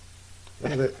nuts.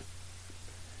 They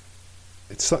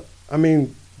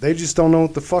just don't know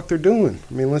what the fuck they're doing.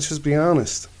 Let's just be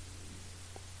honest.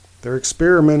 They're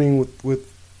experimenting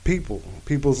with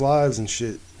people's lives and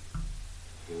shit.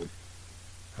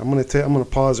 I'm gonna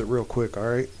pause it real quick. All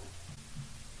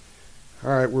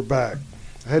right, we're back.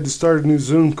 I had to start a new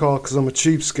Zoom call because I'm a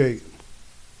cheapskate.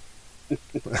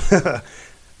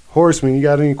 Horseman, you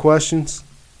got any questions?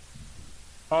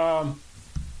 Hold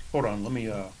on, let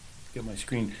me get my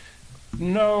screen.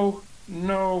 No,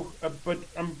 no, but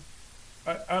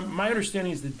my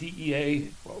understanding is the DEA,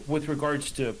 with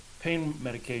regards to pain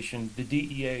medication, the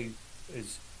DEA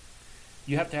is,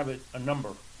 you have to have a number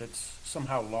that's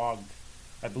somehow logged,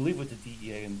 I believe, with the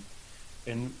DEA,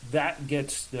 and that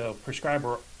gets the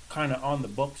prescriber kind of on the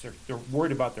books. They're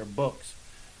worried about their books.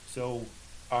 So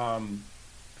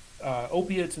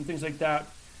opiates and things like that,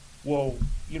 well,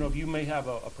 if you may have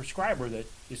a prescriber that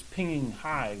is pinging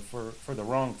high for the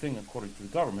wrong thing according to the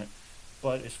government,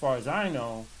 but as far as I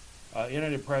know,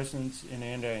 antidepressants and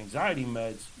anti-anxiety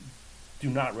meds do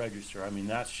not register. I mean,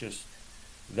 that's just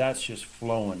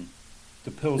flowing.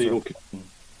 The pills They are don't, flowing.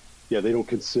 yeah, they don't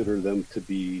consider them to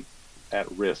be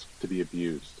at risk to be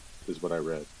abused, is what I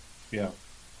read. Yeah.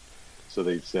 So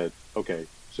they said, okay,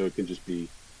 so it can just be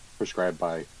prescribed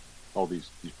by all these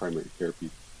primary care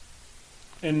people.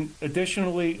 And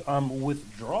additionally,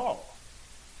 withdrawal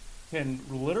can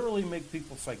literally make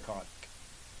people psychotic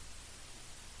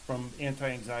from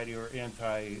anti-anxiety or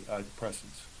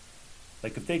antidepressants.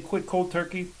 Like if they quit cold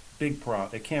turkey, big problem.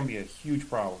 It can be a huge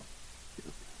problem.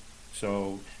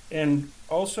 So, and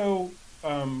also,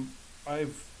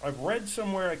 I've read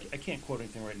somewhere, I can't quote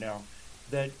anything right now,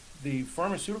 that the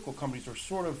pharmaceutical companies are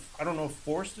sort of, I don't know if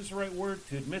forced is the right word,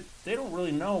 to admit they don't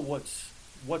really know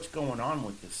what's going on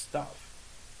with this stuff.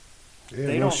 Yeah,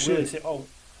 They no don't shit. really say, oh,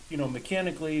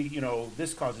 mechanically,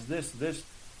 this causes this.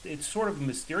 It's sort of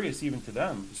mysterious even to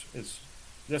them.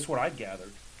 That's what I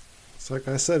gathered. It's like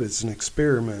I said, it's an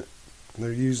experiment.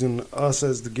 They're using us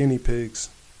as the guinea pigs.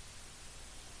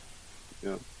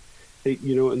 Yeah. Hey,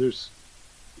 and there's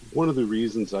one of the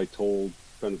reasons I told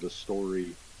kind of the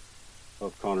story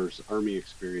of Connor's Army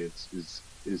experience is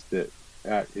that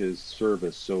at his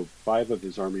service, so 5 of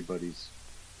his Army buddies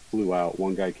flew out.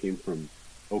 One guy came from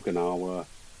Okinawa.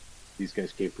 These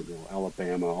guys came from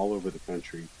Alabama, all over the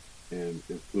country, and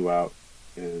flew out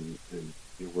and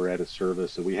were at his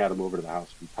service. And we had him over to the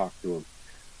house. We talked to him.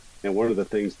 And one of the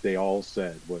things they all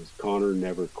said was Connor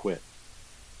never quit.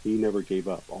 He never gave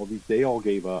up. They all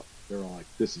gave up. They're all like,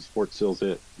 this is Fort Sill's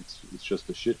it. It's just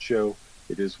a shit show.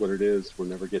 It is what it is. We're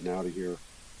never getting out of here.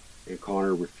 And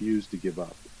Connor refused to give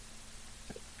up.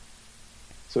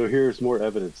 So here's more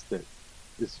evidence that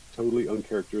it's totally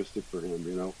uncharacteristic for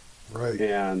him,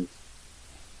 Right.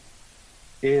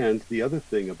 And the other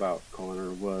thing about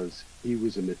Connor was he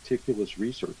was a meticulous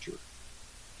researcher.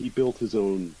 He built his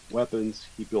own weapons.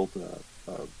 He built a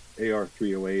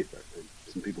AR-308.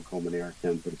 Some people call him an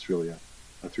AR-10, but it's really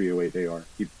a 308 AR.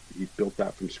 He built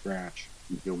that from scratch.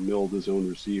 He milled his own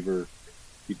receiver.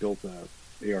 He built a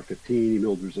AR-15. He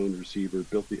milled his own receiver.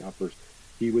 Built the uppers.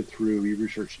 He went through. He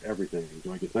researched everything.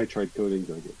 Do I get nitride coating?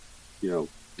 Do I get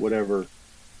whatever?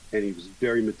 And he was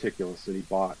very meticulous. And he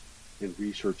bought and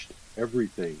researched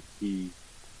everything.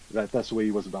 That's the way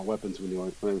he was about weapons. When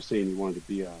I was saying he wanted to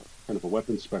be a kind of a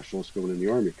weapons specialist going in the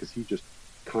Army, because he just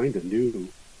kind of knew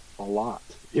a lot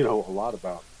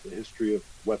about the history of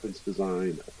weapons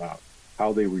design, about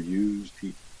how they were used.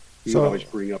 He would always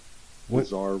bring up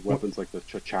bizarre weapons like the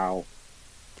Chow.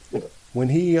 When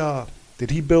he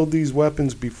did he build these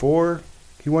weapons before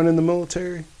he went in the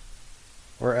military,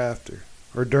 or after,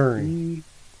 or during?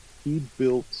 He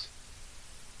built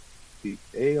the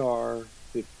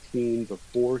AR-15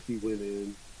 before he went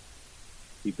in.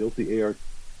 He built the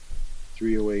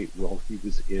AR-308 while he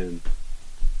was in.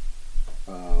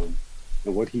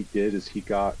 And what he did is he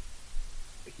got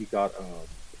a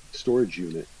storage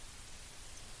unit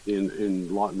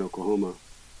in Lawton, Oklahoma,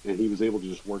 and he was able to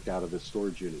just work out of his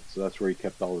storage unit. So that's where he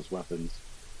kept all his weapons.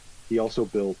 He also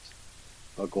built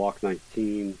a Glock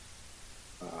 19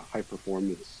 high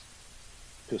performance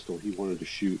pistol. He wanted to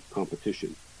shoot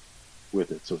competition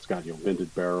with it, so it's got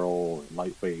vented barrel and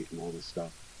lightweight and all this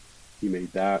stuff. He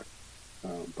made that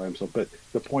by himself. But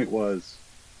the point was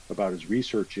about his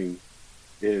researching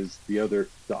is the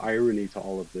irony to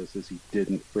all of this is he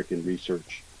didn't frickin'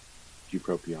 research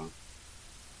bupropion.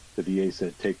 The DA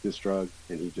said, take this drug,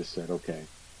 and he just said, okay.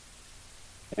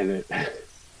 And it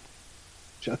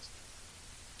just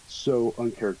so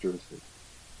uncharacteristic,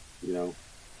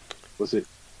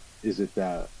 is it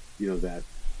that, that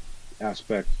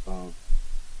aspect of,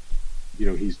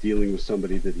 he's dealing with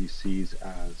somebody that he sees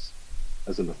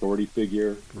as an authority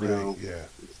figure, Right, yeah.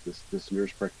 This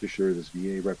nurse practitioner, this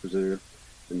VA representative,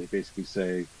 and they basically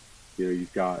say,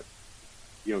 you've got,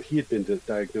 he had been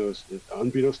diagnosed,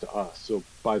 unbeknownst to us. So,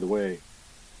 by the way,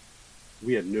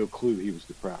 we had no clue he was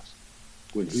depressed.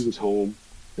 When he was home,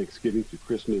 Thanksgiving through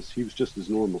Christmas, he was just his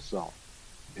normal self.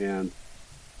 And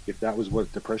if that was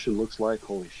what depression looks like,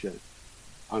 holy shit,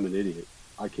 I'm an idiot.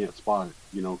 I can't spot it,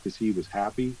 because he was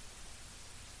happy.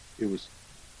 It was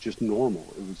just normal.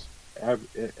 It was,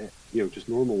 just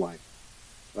normal life.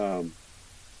 Um,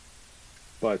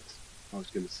 but I was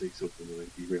going to say something and I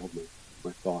derailed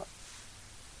my thought.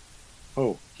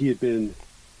 Oh, he had been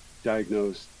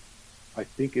diagnosed. I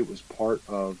think it was part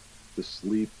of the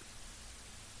sleep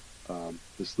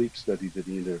study that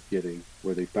he ended up getting,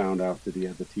 where they found out that he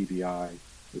had the TBI,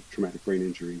 the traumatic brain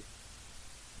injury.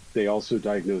 They also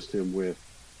diagnosed him with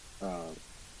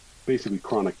basically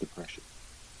chronic depression.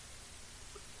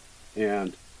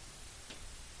 And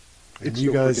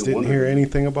you guys didn't hear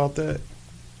anything about that?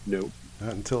 No.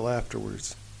 Not until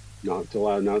afterwards. Not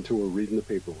until we're reading the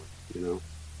paperwork,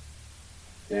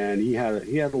 And he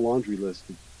had a laundry list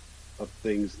of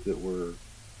things that were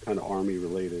kind of Army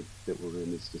related that were in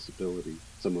his disability.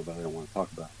 Some of it I don't want to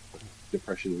talk about, but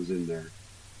depression was in there.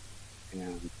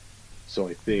 And so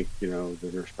I think, the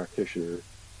nurse practitioner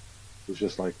was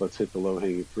just like, let's hit the low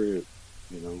hanging fruit,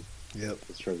 Yep.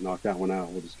 Let's try to knock that one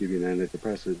out. We'll just give you an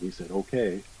antidepressant. And he said,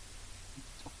 okay.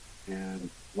 And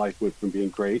life went from being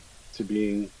great to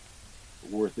being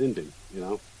worth ending,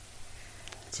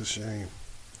 It's a shame.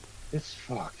 It's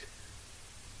fucked.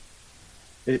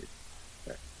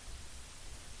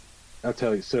 I'll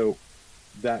tell you, so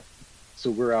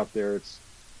we're out there, it's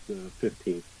the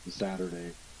 15th, the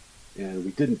Saturday, and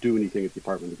we didn't do anything at the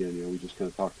apartment again, we just kind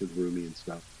of talked to the roomie and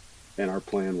stuff. And our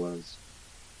plan was,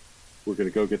 we're going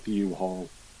to go get the U-Haul.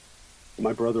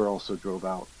 My brother also drove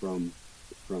out from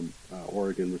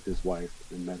Oregon with his wife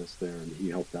and met us there, and he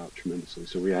helped out tremendously.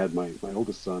 So we had my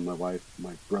oldest son, my wife,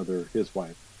 my brother, his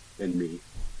wife, and me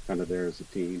kind of there as a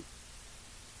team.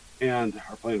 And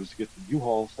our plan was to get the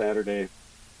U-Haul Saturday,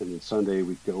 and then Sunday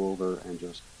we'd go over and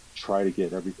just try to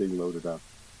get everything loaded up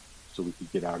so we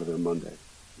could get out of there Monday.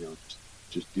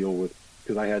 Just deal with,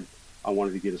 because I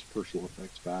wanted to get his personal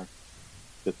effects back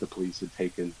that the police had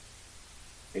taken,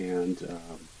 and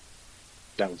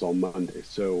that was all Monday.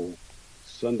 So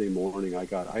Sunday morning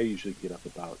I usually get up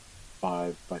about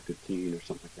 5:15 or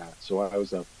something like that. So I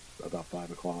was up about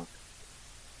 5 o'clock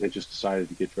and just decided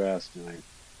to get dressed, and I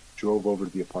drove over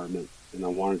to the apartment, and I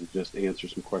wanted to just answer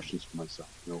some questions for myself.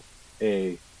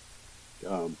 He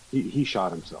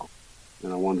shot himself,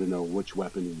 and I wanted to know which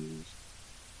weapon he used.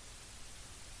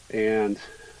 And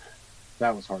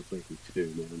that was heartbreaking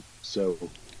too, man. So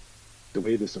the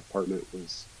way this apartment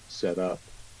was set up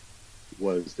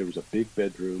was there was a big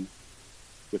bedroom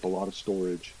with a lot of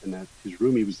storage, and that his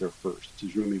roomie was there first.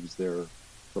 His roomie was there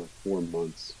for like 4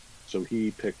 months. So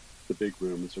he picked the big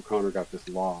room, and so Connor got this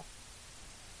loft.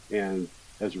 And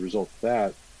as a result of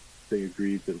that, they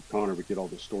agreed that Connor would get all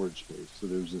the storage space. So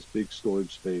there was this big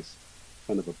storage space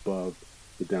kind of above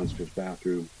the downstairs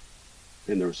bathroom,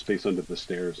 and there was space under the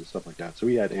stairs and stuff like that. So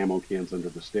he had ammo cans under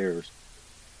the stairs,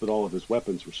 but all of his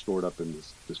weapons were stored up in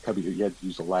this cubby. He had to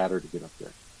use a ladder to get up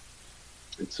there.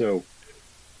 And so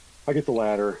I get the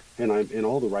ladder, and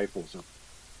all the rifles are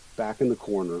back in the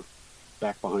corner,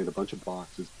 back behind a bunch of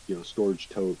boxes, storage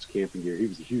totes, camping gear. He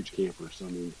was a huge camper, so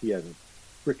he had a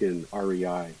freaking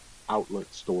REI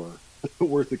outlet store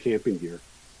worth of camping gear.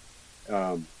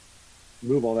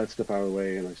 Move all that stuff out of the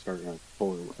way, and I start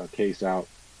pulling a case out.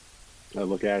 I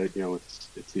look at it,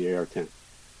 it's the AR-10.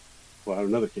 Well, I have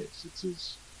another case. It's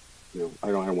his,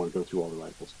 I don't want to go through all the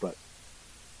rifles,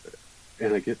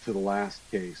 and I get to the last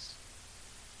case,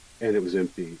 and it was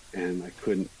empty, and I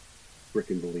couldn't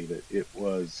freaking believe it. It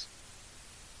was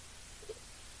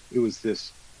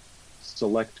this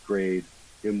select grade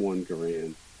M1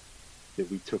 Garand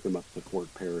that we took him up to Fort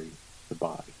Perry to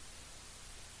buy.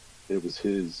 It was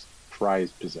his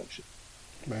prized possession.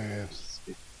 Man.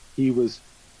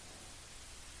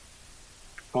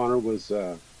 Connor was,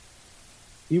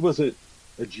 he wasn't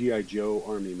a G.I. Joe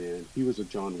Army man. He was a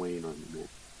John Wayne Army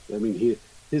man.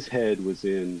 His head was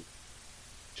in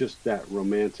just that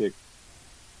romantic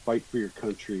fight for your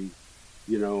country,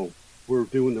 we're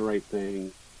doing the right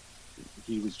thing.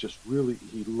 He was just really,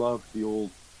 he loved the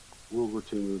old World War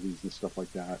II movies and stuff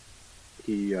like that.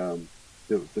 He, the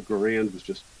Garand was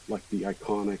just like the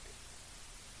iconic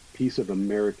piece of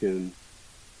American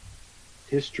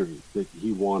history that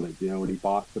he wanted, and he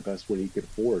bought the best one he could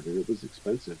afford, and it was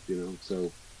expensive, so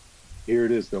here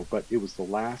it is though. But it was the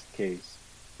last case.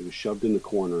 It was shoved in the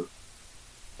corner,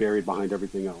 buried behind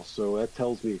everything else. So that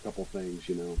tells me a couple things,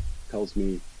 tells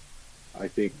me I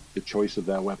think the choice of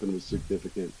that weapon was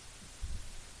significant.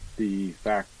 The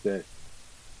fact that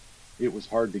it was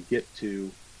hard to get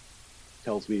to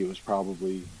tells me it was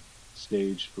probably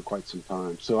staged for quite some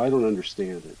time. So I don't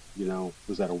understand it.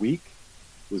 Was that a week?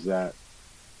 Was that,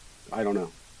 I don't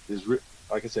know.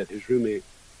 Like I said, his roommate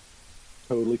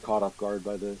totally caught off guard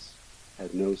by this,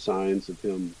 had no signs of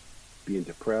him being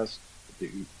depressed.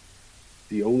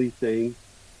 The only thing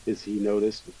is he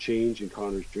noticed a change in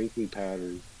Connor's drinking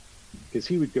pattern because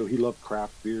he loved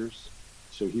craft beers.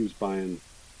 So he was buying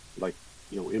like,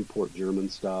 import German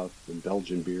stuff and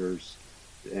Belgian beers.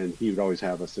 And he would always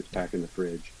have a 6-pack in the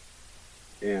fridge.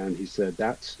 And he said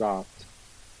that stopped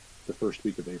the first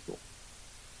week of April.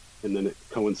 And then it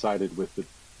coincided with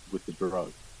the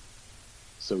drug.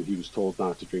 So he was told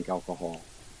not to drink alcohol,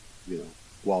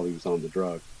 while he was on the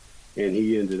drug. And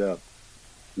he ended up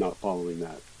not following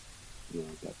that,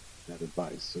 that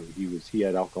advice. So he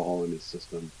had alcohol in his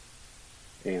system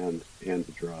and the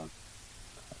drug.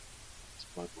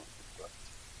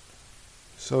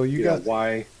 So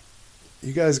why?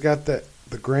 You guys got the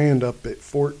Grand up at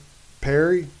Fort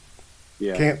Perry,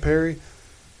 Yeah. Camp Perry.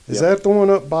 Is Yep. that the one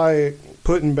up by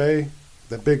Put-in Bay,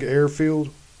 the big airfield?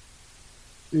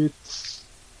 It's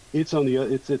it's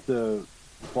at the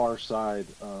far side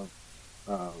of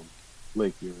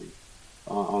Lake Erie,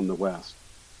 on the west.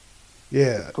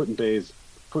 Yeah. Put-in Bay's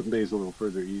a little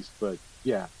further east, but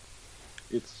yeah,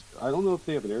 I don't know if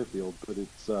they have an airfield, but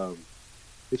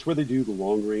it's where they do the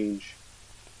long range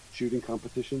shooting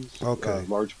competitions. Okay.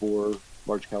 Large bore,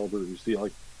 large caliber. You see,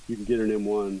 like, you can get an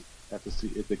M1 at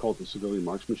if they call it the Civilian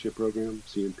Marksmanship Program,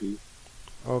 CMP. You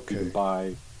Okay. can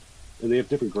buy, and they have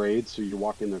different grades. So you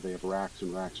walk in there, they have racks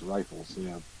and racks of rifles. They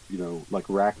have, like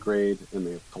rack grade, and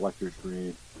they have collector's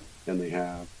grade, and they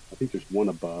have, I think there's one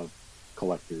above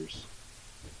collectors,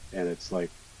 and it's like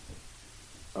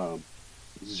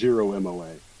 0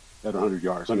 MOA at 100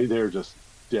 yards. I mean, they're just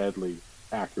deadly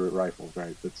accurate rifles,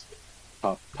 right? That's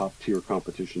top tier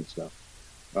competition stuff.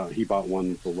 He bought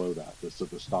one below that, so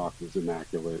the stock was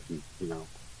immaculate, and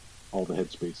all the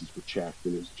headspaces were checked,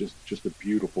 and it was just a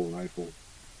beautiful rifle.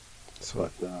 So,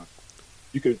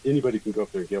 But anybody can go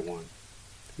up there and get one.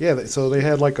 yeah. So they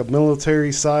had like a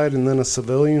military side and then a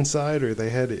civilian side, or they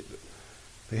had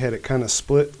it kind of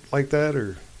split like that,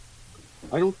 or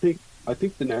I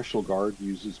think the National Guard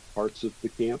uses parts of the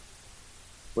camp,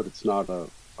 but it's not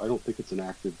I don't think it's an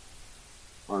active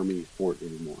Army fort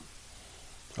anymore.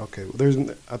 okay.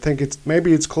 Well, I think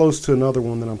maybe it's close to another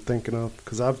one that I'm thinking of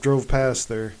because I've drove past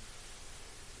there.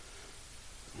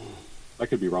 I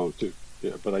could be wrong too.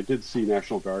 Yeah, but I did see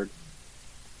National Guard.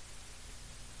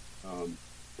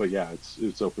 But yeah,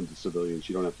 it's open to civilians.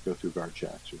 You don't have to go through guard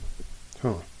checks.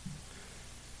 Huh.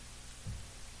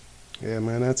 Yeah,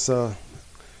 man, that's a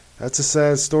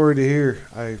sad story to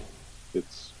hear.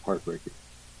 It's heartbreaking.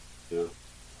 Yeah,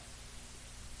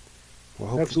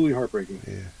 Well, absolutely heartbreaking.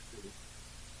 Yeah.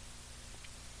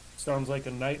 Sounds like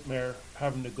a nightmare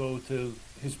having to go to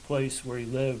his place where he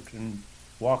lived and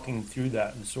walking through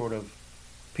that and sort of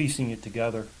piecing it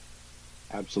together.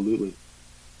 Absolutely.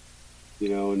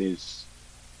 And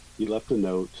he left a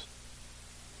note,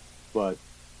 but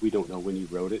we don't know when he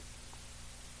wrote it.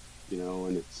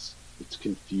 And it's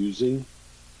confusing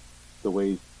the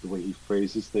way he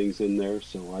phrases things in there.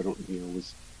 So I don't,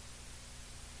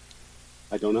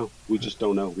 I don't know. We just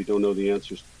don't know. We don't know the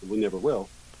answers. We never will.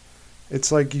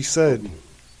 It's like you said.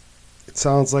 It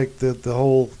sounds like the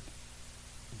whole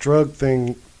drug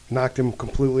thing knocked him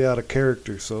completely out of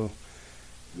character. So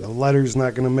the letter's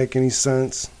not going to make any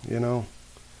sense.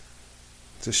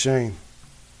 It's a shame.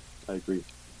 I agree.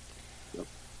 Yep.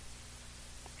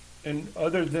 And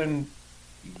other than,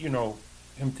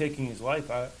 him taking his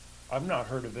life, I've not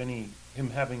heard of him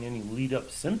having any lead up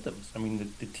symptoms. I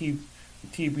mean, the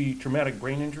TB, traumatic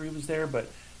brain injury, was there, but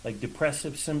like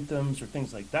depressive symptoms or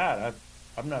things like that,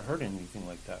 I've not heard anything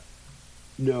like that.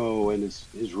 No, and his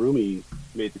roomie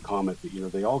made the comment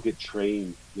that they all get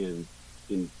trained in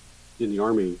the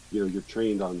Army. You're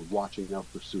trained on watching out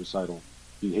for suicidal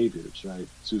behaviors, right?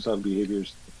 Suicidal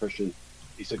behaviors, depression.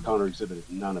 He said Connor exhibited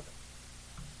none of it.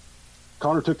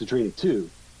 Connor took the training too,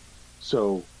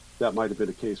 so that might have been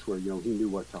a case where he knew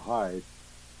what to hide.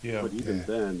 Yeah. But even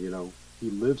then, he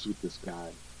lives with this guy,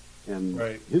 and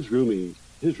right. his roomie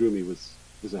was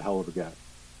a hell of a guy.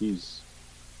 He's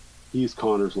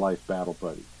Connor's life battle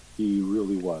buddy. He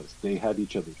really was. They had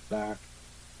each other's back.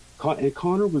 And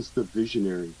Connor was the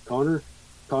visionary. Connor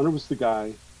was the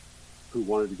guy who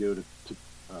wanted to go to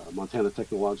Montana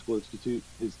Technological Institute.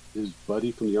 His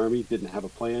buddy from the Army didn't have a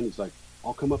plan. He's like,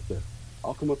 I'll come up there.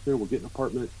 We'll get an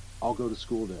apartment. I'll go to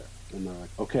school there. And they're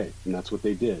like, okay. And that's what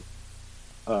they did.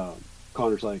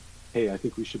 Connor's like, hey, I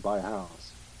think we should buy a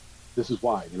house. This is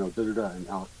why, and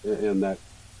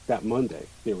that Monday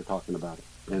they were talking about it.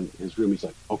 And his roomie's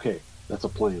like, okay, that's a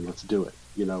plan. Let's do it.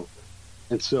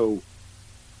 And so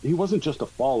he wasn't just a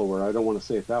follower. I don't want to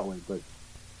say it that way, but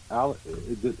I'm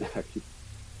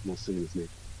not saying his name.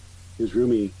 His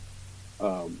roomie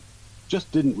just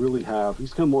didn't really have.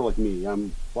 He's kind of more like me.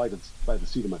 I'm by the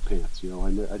seat of my pants.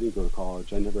 I didn't go to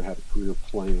college. I never had a career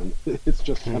plan. It's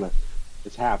just kind of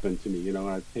it's happened to me. And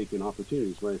I've taken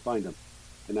opportunities where I find them,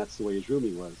 and that's the way his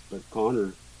roomie was. But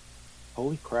Connor,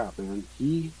 holy crap, man!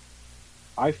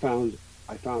 I found,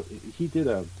 I found he did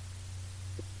a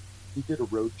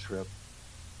road trip.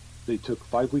 They took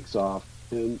 5 weeks off,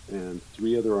 him and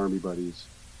three other Army buddies,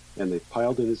 and they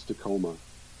piled in his Tacoma,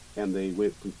 and they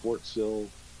went from Fort Sill.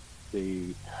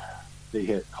 They they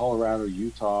hit Colorado,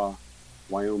 Utah,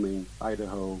 Wyoming,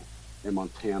 Idaho, and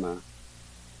Montana.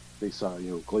 They saw,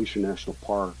 Glacier National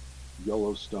Park,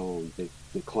 Yellowstone. They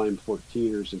climbed Fort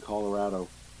Keeners in Colorado.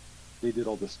 They did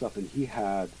all this stuff, and he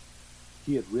had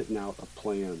written out a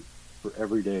plan for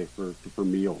every day for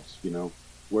meals,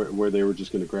 where they were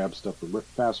just going to grab stuff from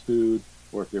fast food,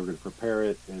 or if they were going to prepare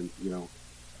it, and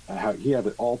how he had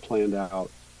it all planned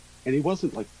out. And he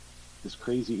wasn't like this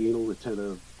crazy anal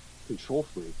retentive control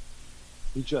freak.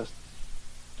 He just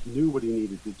knew what he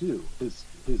needed to do.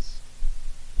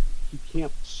 He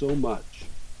camped so much,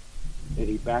 and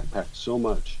he backpacked so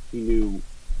much. He knew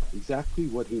exactly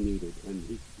what he needed, and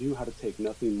he knew how to take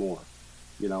nothing more,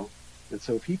 And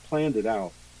so if he planned it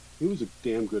out, it was a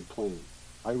damn good plan.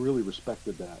 I really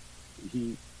respected that.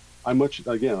 I'm much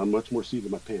more seat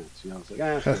in my pants. It's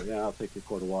like, sure, yeah, I'll take a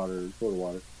quart of water.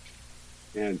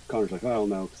 And Connor's like, oh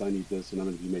no, because I need this, and I'm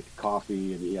going to be making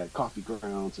coffee, and he had coffee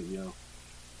grounds, and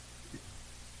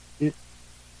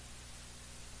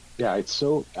it's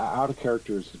so out of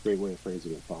character is a great way of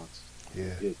phrasing it, Fox.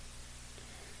 Yeah.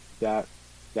 That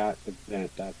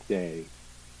event, that day,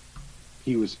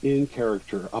 he was in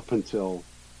character up until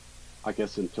he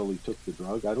took the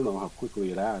drug. I don't know how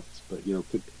quickly it acts, but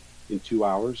in 2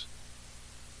 hours,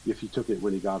 if he took it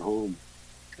when he got home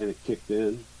and it kicked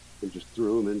in and just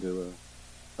threw him into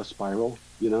a spiral,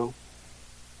 and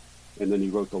then he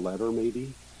wrote the letter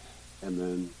maybe, and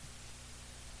then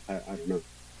I don't know.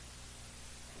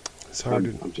 It's hard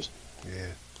I'm just yeah,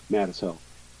 mad as hell.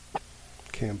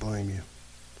 can't blame you.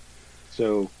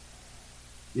 So,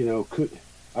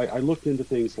 I looked into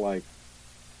things like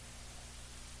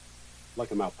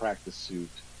a malpractice suit.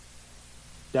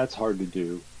 That's hard to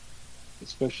do,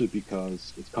 especially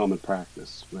because it's common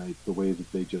practice, right? The way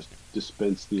that they just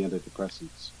dispense the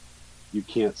antidepressants. You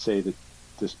can't say that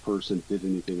this person did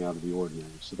anything out of the ordinary.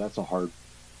 So that's a hard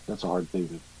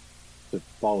thing to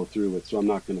follow through with. So I'm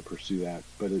not going to pursue that,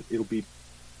 but it'll be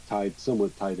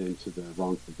somewhat tied into the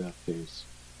wrongful death case.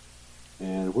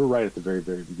 And we're right at the very,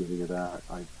 very beginning of that.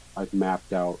 I've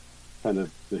mapped out kind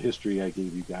of the history I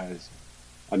gave you guys.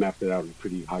 I mapped it out in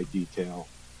pretty high detail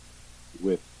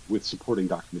with supporting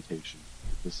documentation.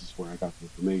 This is where I got the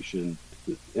information.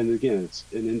 And again, it's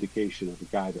an indication of a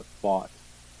guy that fought.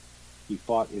 He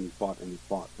fought and he fought and he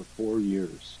fought for 4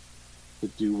 years to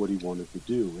do what he wanted to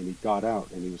do. And he got out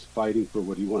and he was fighting for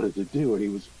what he wanted to do, and he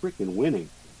was freaking winning.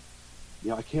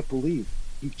 I can't believe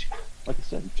like I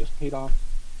said, he just paid off.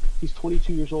 He's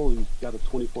 22 years old. He's got a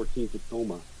 2014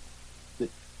 Tacoma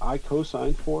that I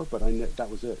co-signed for, but that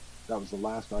was it. That was the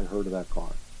last I heard of that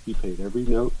car. He paid every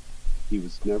note. He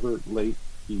was never late.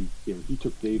 He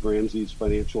took Dave Ramsey's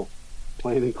financial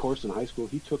planning course in high school.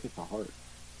 He took it to heart.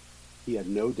 He had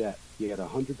no debt. He had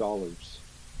 $100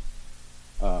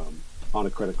 on a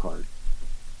credit card.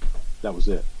 That was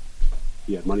it.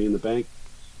 He had money in the bank.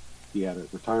 He had a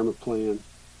retirement plan.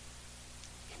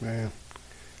 Man,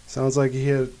 sounds like he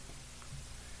had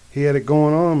it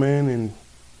going on, man, and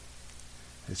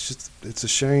it's a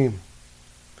shame.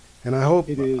 And I hope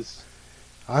it is.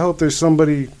 I hope there's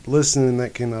somebody listening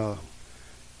that can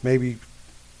maybe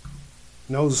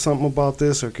knows something about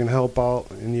this or can help out.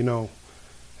 And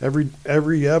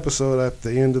every episode at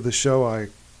the end of the show,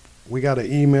 we got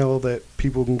an email that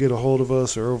people can get a hold of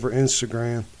us or over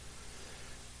Instagram.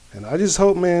 And I just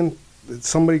hope, man, that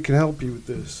somebody can help you with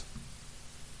this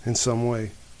in some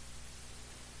way.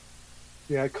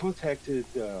 Yeah, I contacted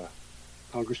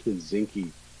Congressman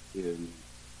Zinke in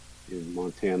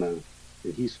Montana,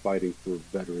 and he's fighting for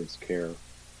veterans care.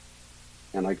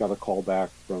 And I got a call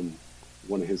back from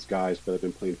one of his guys, but I've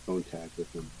been playing phone tag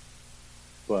with him.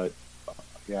 But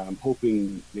yeah, I'm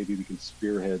hoping maybe we can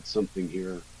spearhead something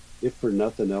here, if for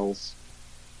nothing else,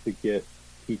 to get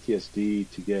PTSD,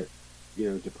 to get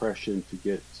depression, to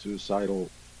get suicidal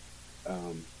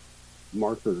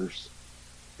markers,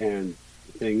 and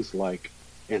things like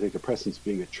antidepressants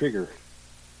being a trigger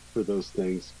for those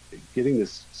things, getting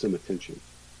this some attention,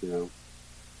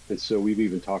 And so we've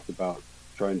even talked about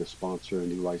trying to sponsor a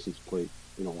new license plate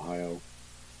in Ohio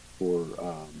for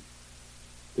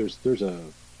there's a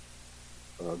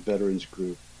veterans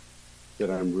group that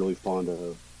I'm really fond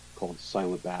of called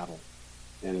Silent Battle,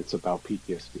 and it's about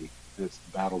PTSD, and it's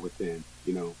the battle within.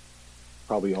 You know,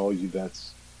 probably all you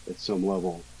vets at some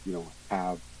level, you know,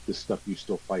 have this stuff you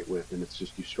still fight with, and it's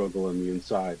just you struggle on the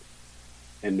inside,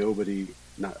 and nobody,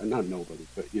 not nobody,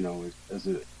 but you know, as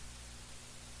a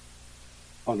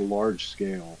on a large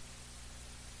scale,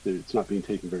 it's not being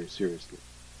taken very seriously,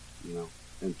 you know,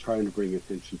 and trying to bring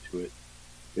attention to it.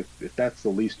 If that's the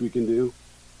least we can do,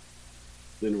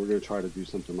 then we're going to try to do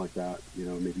something like that. You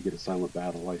know, maybe get a silent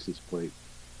battle license plate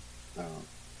uh,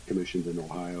 commissioned in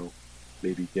Ohio.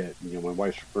 Maybe get, you know, my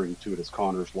wife's referring to it as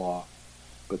Connor's Law,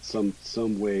 but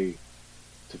some way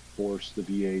to force the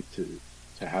VA to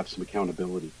have some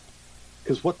accountability.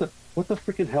 Because what the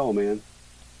freaking hell, man?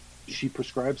 She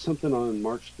prescribed something on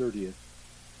March 30th,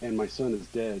 and my son is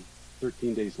dead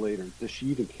 13 days later. Does she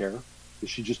even care? Is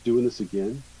she just doing this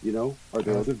again? You know, are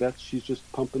there other vets she's just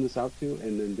pumping this out to,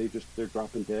 and then they're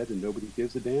dropping dead, and nobody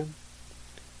gives a damn?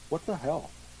 What the hell?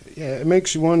 Yeah, it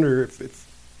makes you wonder if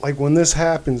like when this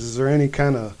happens, is there any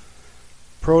kind of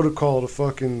protocol to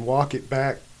fucking walk it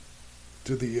back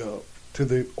to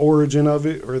the origin of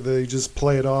it, or they just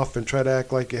play it off and try to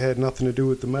act like it had nothing to do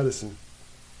with the medicine?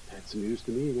 That's news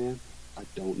to me, man. I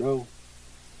don't know.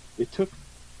 It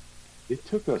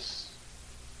took us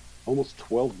almost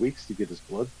 12 weeks to get his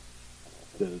blood,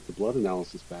 the blood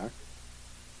analysis back.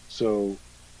 So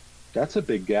that's a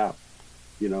big gap,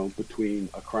 you know, between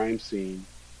a crime scene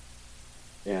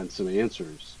and some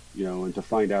answers, you know, and to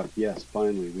find out, yes,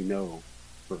 finally we know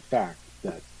for a fact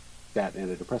that that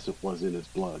antidepressant was in his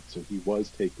blood, so he was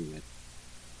taking it.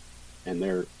 And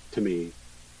there, to me,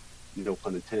 no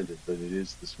pun intended, but it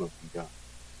is the smoking gun.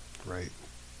 Right.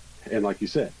 And like you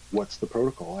said, what's the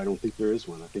protocol? I don't think there is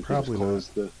one. I think probably they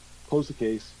just close the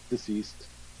case, deceased,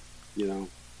 you know.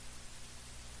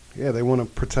 Yeah, they want to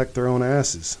protect their own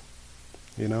asses,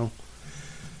 you know.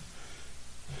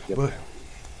 Yep. But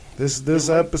this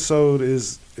episode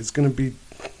is going to be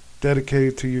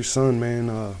dedicated to your son,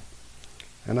 man.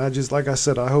 And I just, like I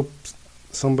said, I hope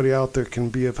somebody out there can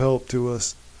be of help to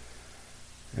us.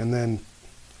 And then,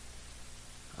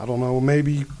 I don't know,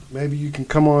 maybe you can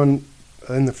come on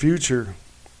in the future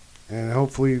and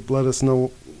hopefully let us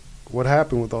know what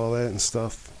happened with all that and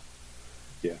stuff.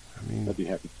 Yeah, I mean, I'd be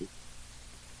happy to.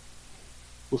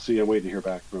 We'll see. I'm waiting to hear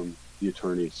back from the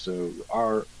attorneys. So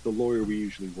the lawyer we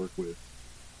usually work with,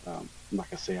 I'm not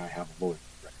gonna say I have a lawyer.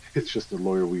 Right? It's just a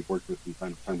lawyer we've worked with from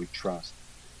time to time we trust.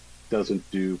 Doesn't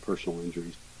do personal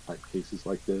injuries type cases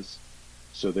like this.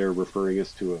 So they're referring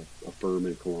us to a firm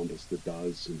in Columbus that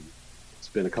does, and it's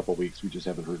been a couple of weeks. We just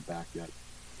haven't heard back yet.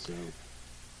 So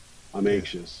I'm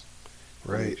anxious.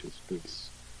 Right. I'm anxious because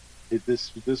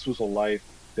this was a life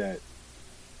that,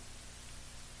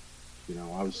 you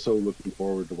know, I was so looking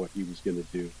forward to what he was going to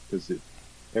do, because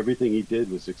everything he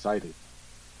did was exciting.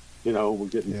 You know, we're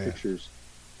getting pictures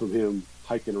from him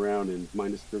hiking around in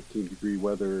minus 13-degree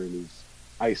weather, and he's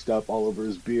iced up all over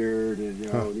his beard, and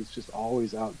you know, and he's just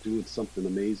always out doing something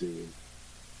amazing,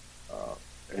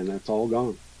 and that's all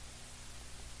gone.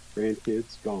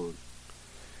 Grandkids gone.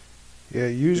 Yeah,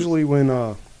 usually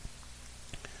when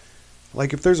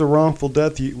like if there's a wrongful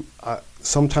death,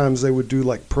 sometimes they would do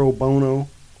like pro bono,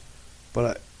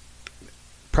 but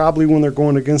probably when they're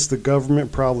going against the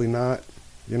government, probably not,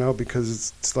 you know,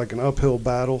 because it's like an uphill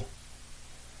battle.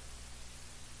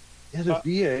 Yeah, the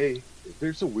VA,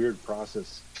 there's a weird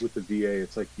process with the VA.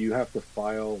 It's like you have to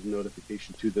file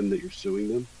notification to them that you're suing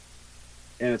them.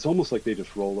 And it's almost like they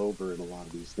just roll over in a lot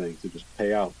of these things. They just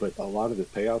pay out. But a lot of the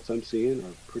payouts I'm seeing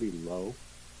are pretty low.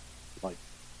 Like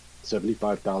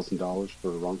 $75,000 for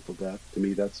a wrongful death. To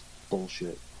me, that's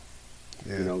bullshit.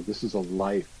 Yeah. You know, this is a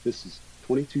life. This is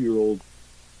 22-year-old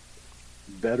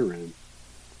veteran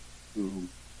who,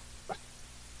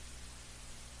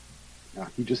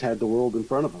 he just had the world in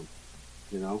front of him,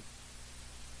 you know,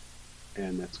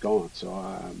 and that's gone. So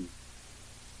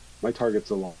my target's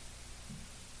a lot.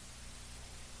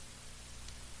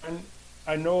 And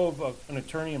I know of an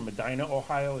attorney in Medina,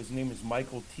 Ohio. His name is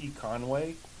Michael T.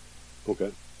 Conway.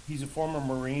 Okay. He's a former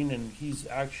Marine, and he's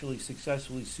actually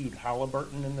successfully sued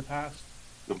Halliburton in the past.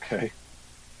 Okay.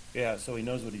 Yeah, so he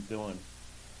knows what he's doing.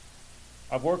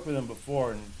 I've worked with him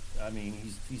before, and I mean,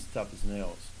 he's tough as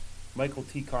nails. Michael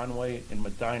T. Conway in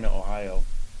Medina, Ohio.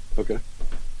 Okay.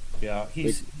 Yeah,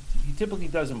 he typically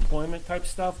does employment type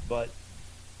stuff, but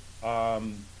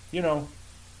you know,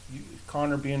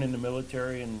 Connor being in the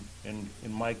military and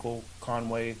Michael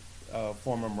Conway,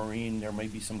 former Marine, there may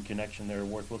be some connection there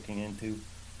worth looking into.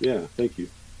 Yeah, thank you.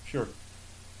 Sure.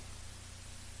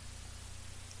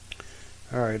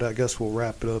 All right, I guess we'll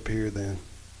wrap it up here then.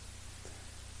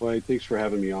 Well, thanks for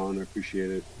having me on. I appreciate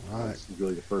it. All right. This is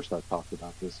really the first I've talked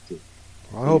about this to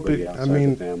I hope anybody it. I outside the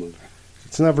mean, family.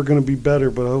 it's never going to be better,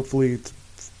 but hopefully,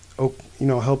 help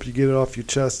you get it off your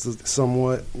chest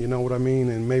somewhat. You know what I mean?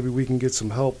 And maybe we can get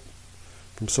some help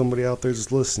from somebody out there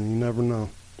that's listening. You never know.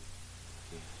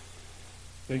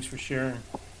 Thanks for sharing.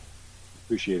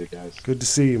 Appreciate it, guys. Good to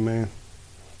see you, man.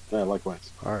 Yeah,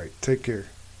 likewise. All right, take care.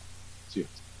 See you.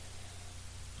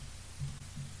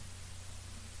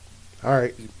 All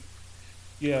right.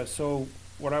 Yeah, so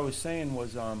what I was saying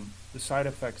was the side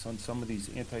effects on some of these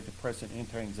antidepressant,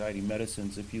 anti-anxiety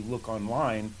medicines, if you look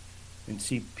online and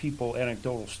see people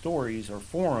anecdotal stories or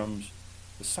forums,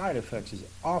 the side effects is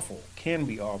awful, can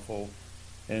be awful,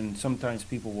 and sometimes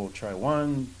people will try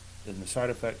one, then the side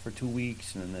effect for 2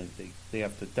 weeks, and then they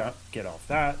have to get off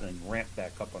that and ramp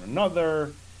back up on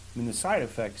another. I mean, the side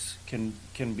effects can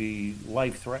be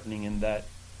life-threatening in that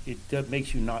it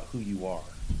makes you not who you are.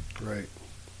 Right.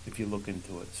 If you look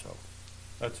into it, so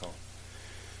that's all.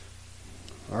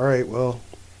 All right, well,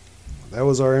 that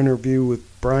was our interview with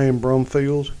Brian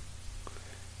Brumfield,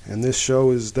 and this show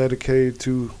is dedicated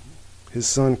to his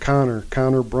son Connor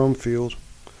Brumfield.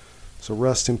 So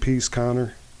rest in peace,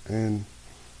 Connor, and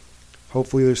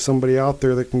hopefully there's somebody out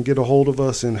there that can get a hold of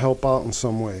us and help out in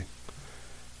some way.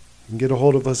 You can get a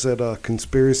hold of us at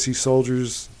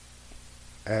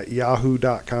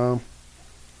conspiracysoldiers@yahoo.com.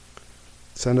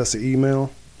 Send us an email,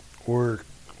 or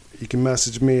you can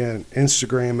message me at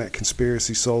Instagram at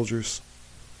Conspiracy Soldiers.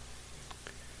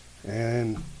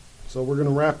 And so we're going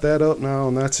to wrap that up now,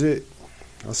 and that's it.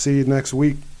 I'll see you next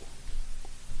week.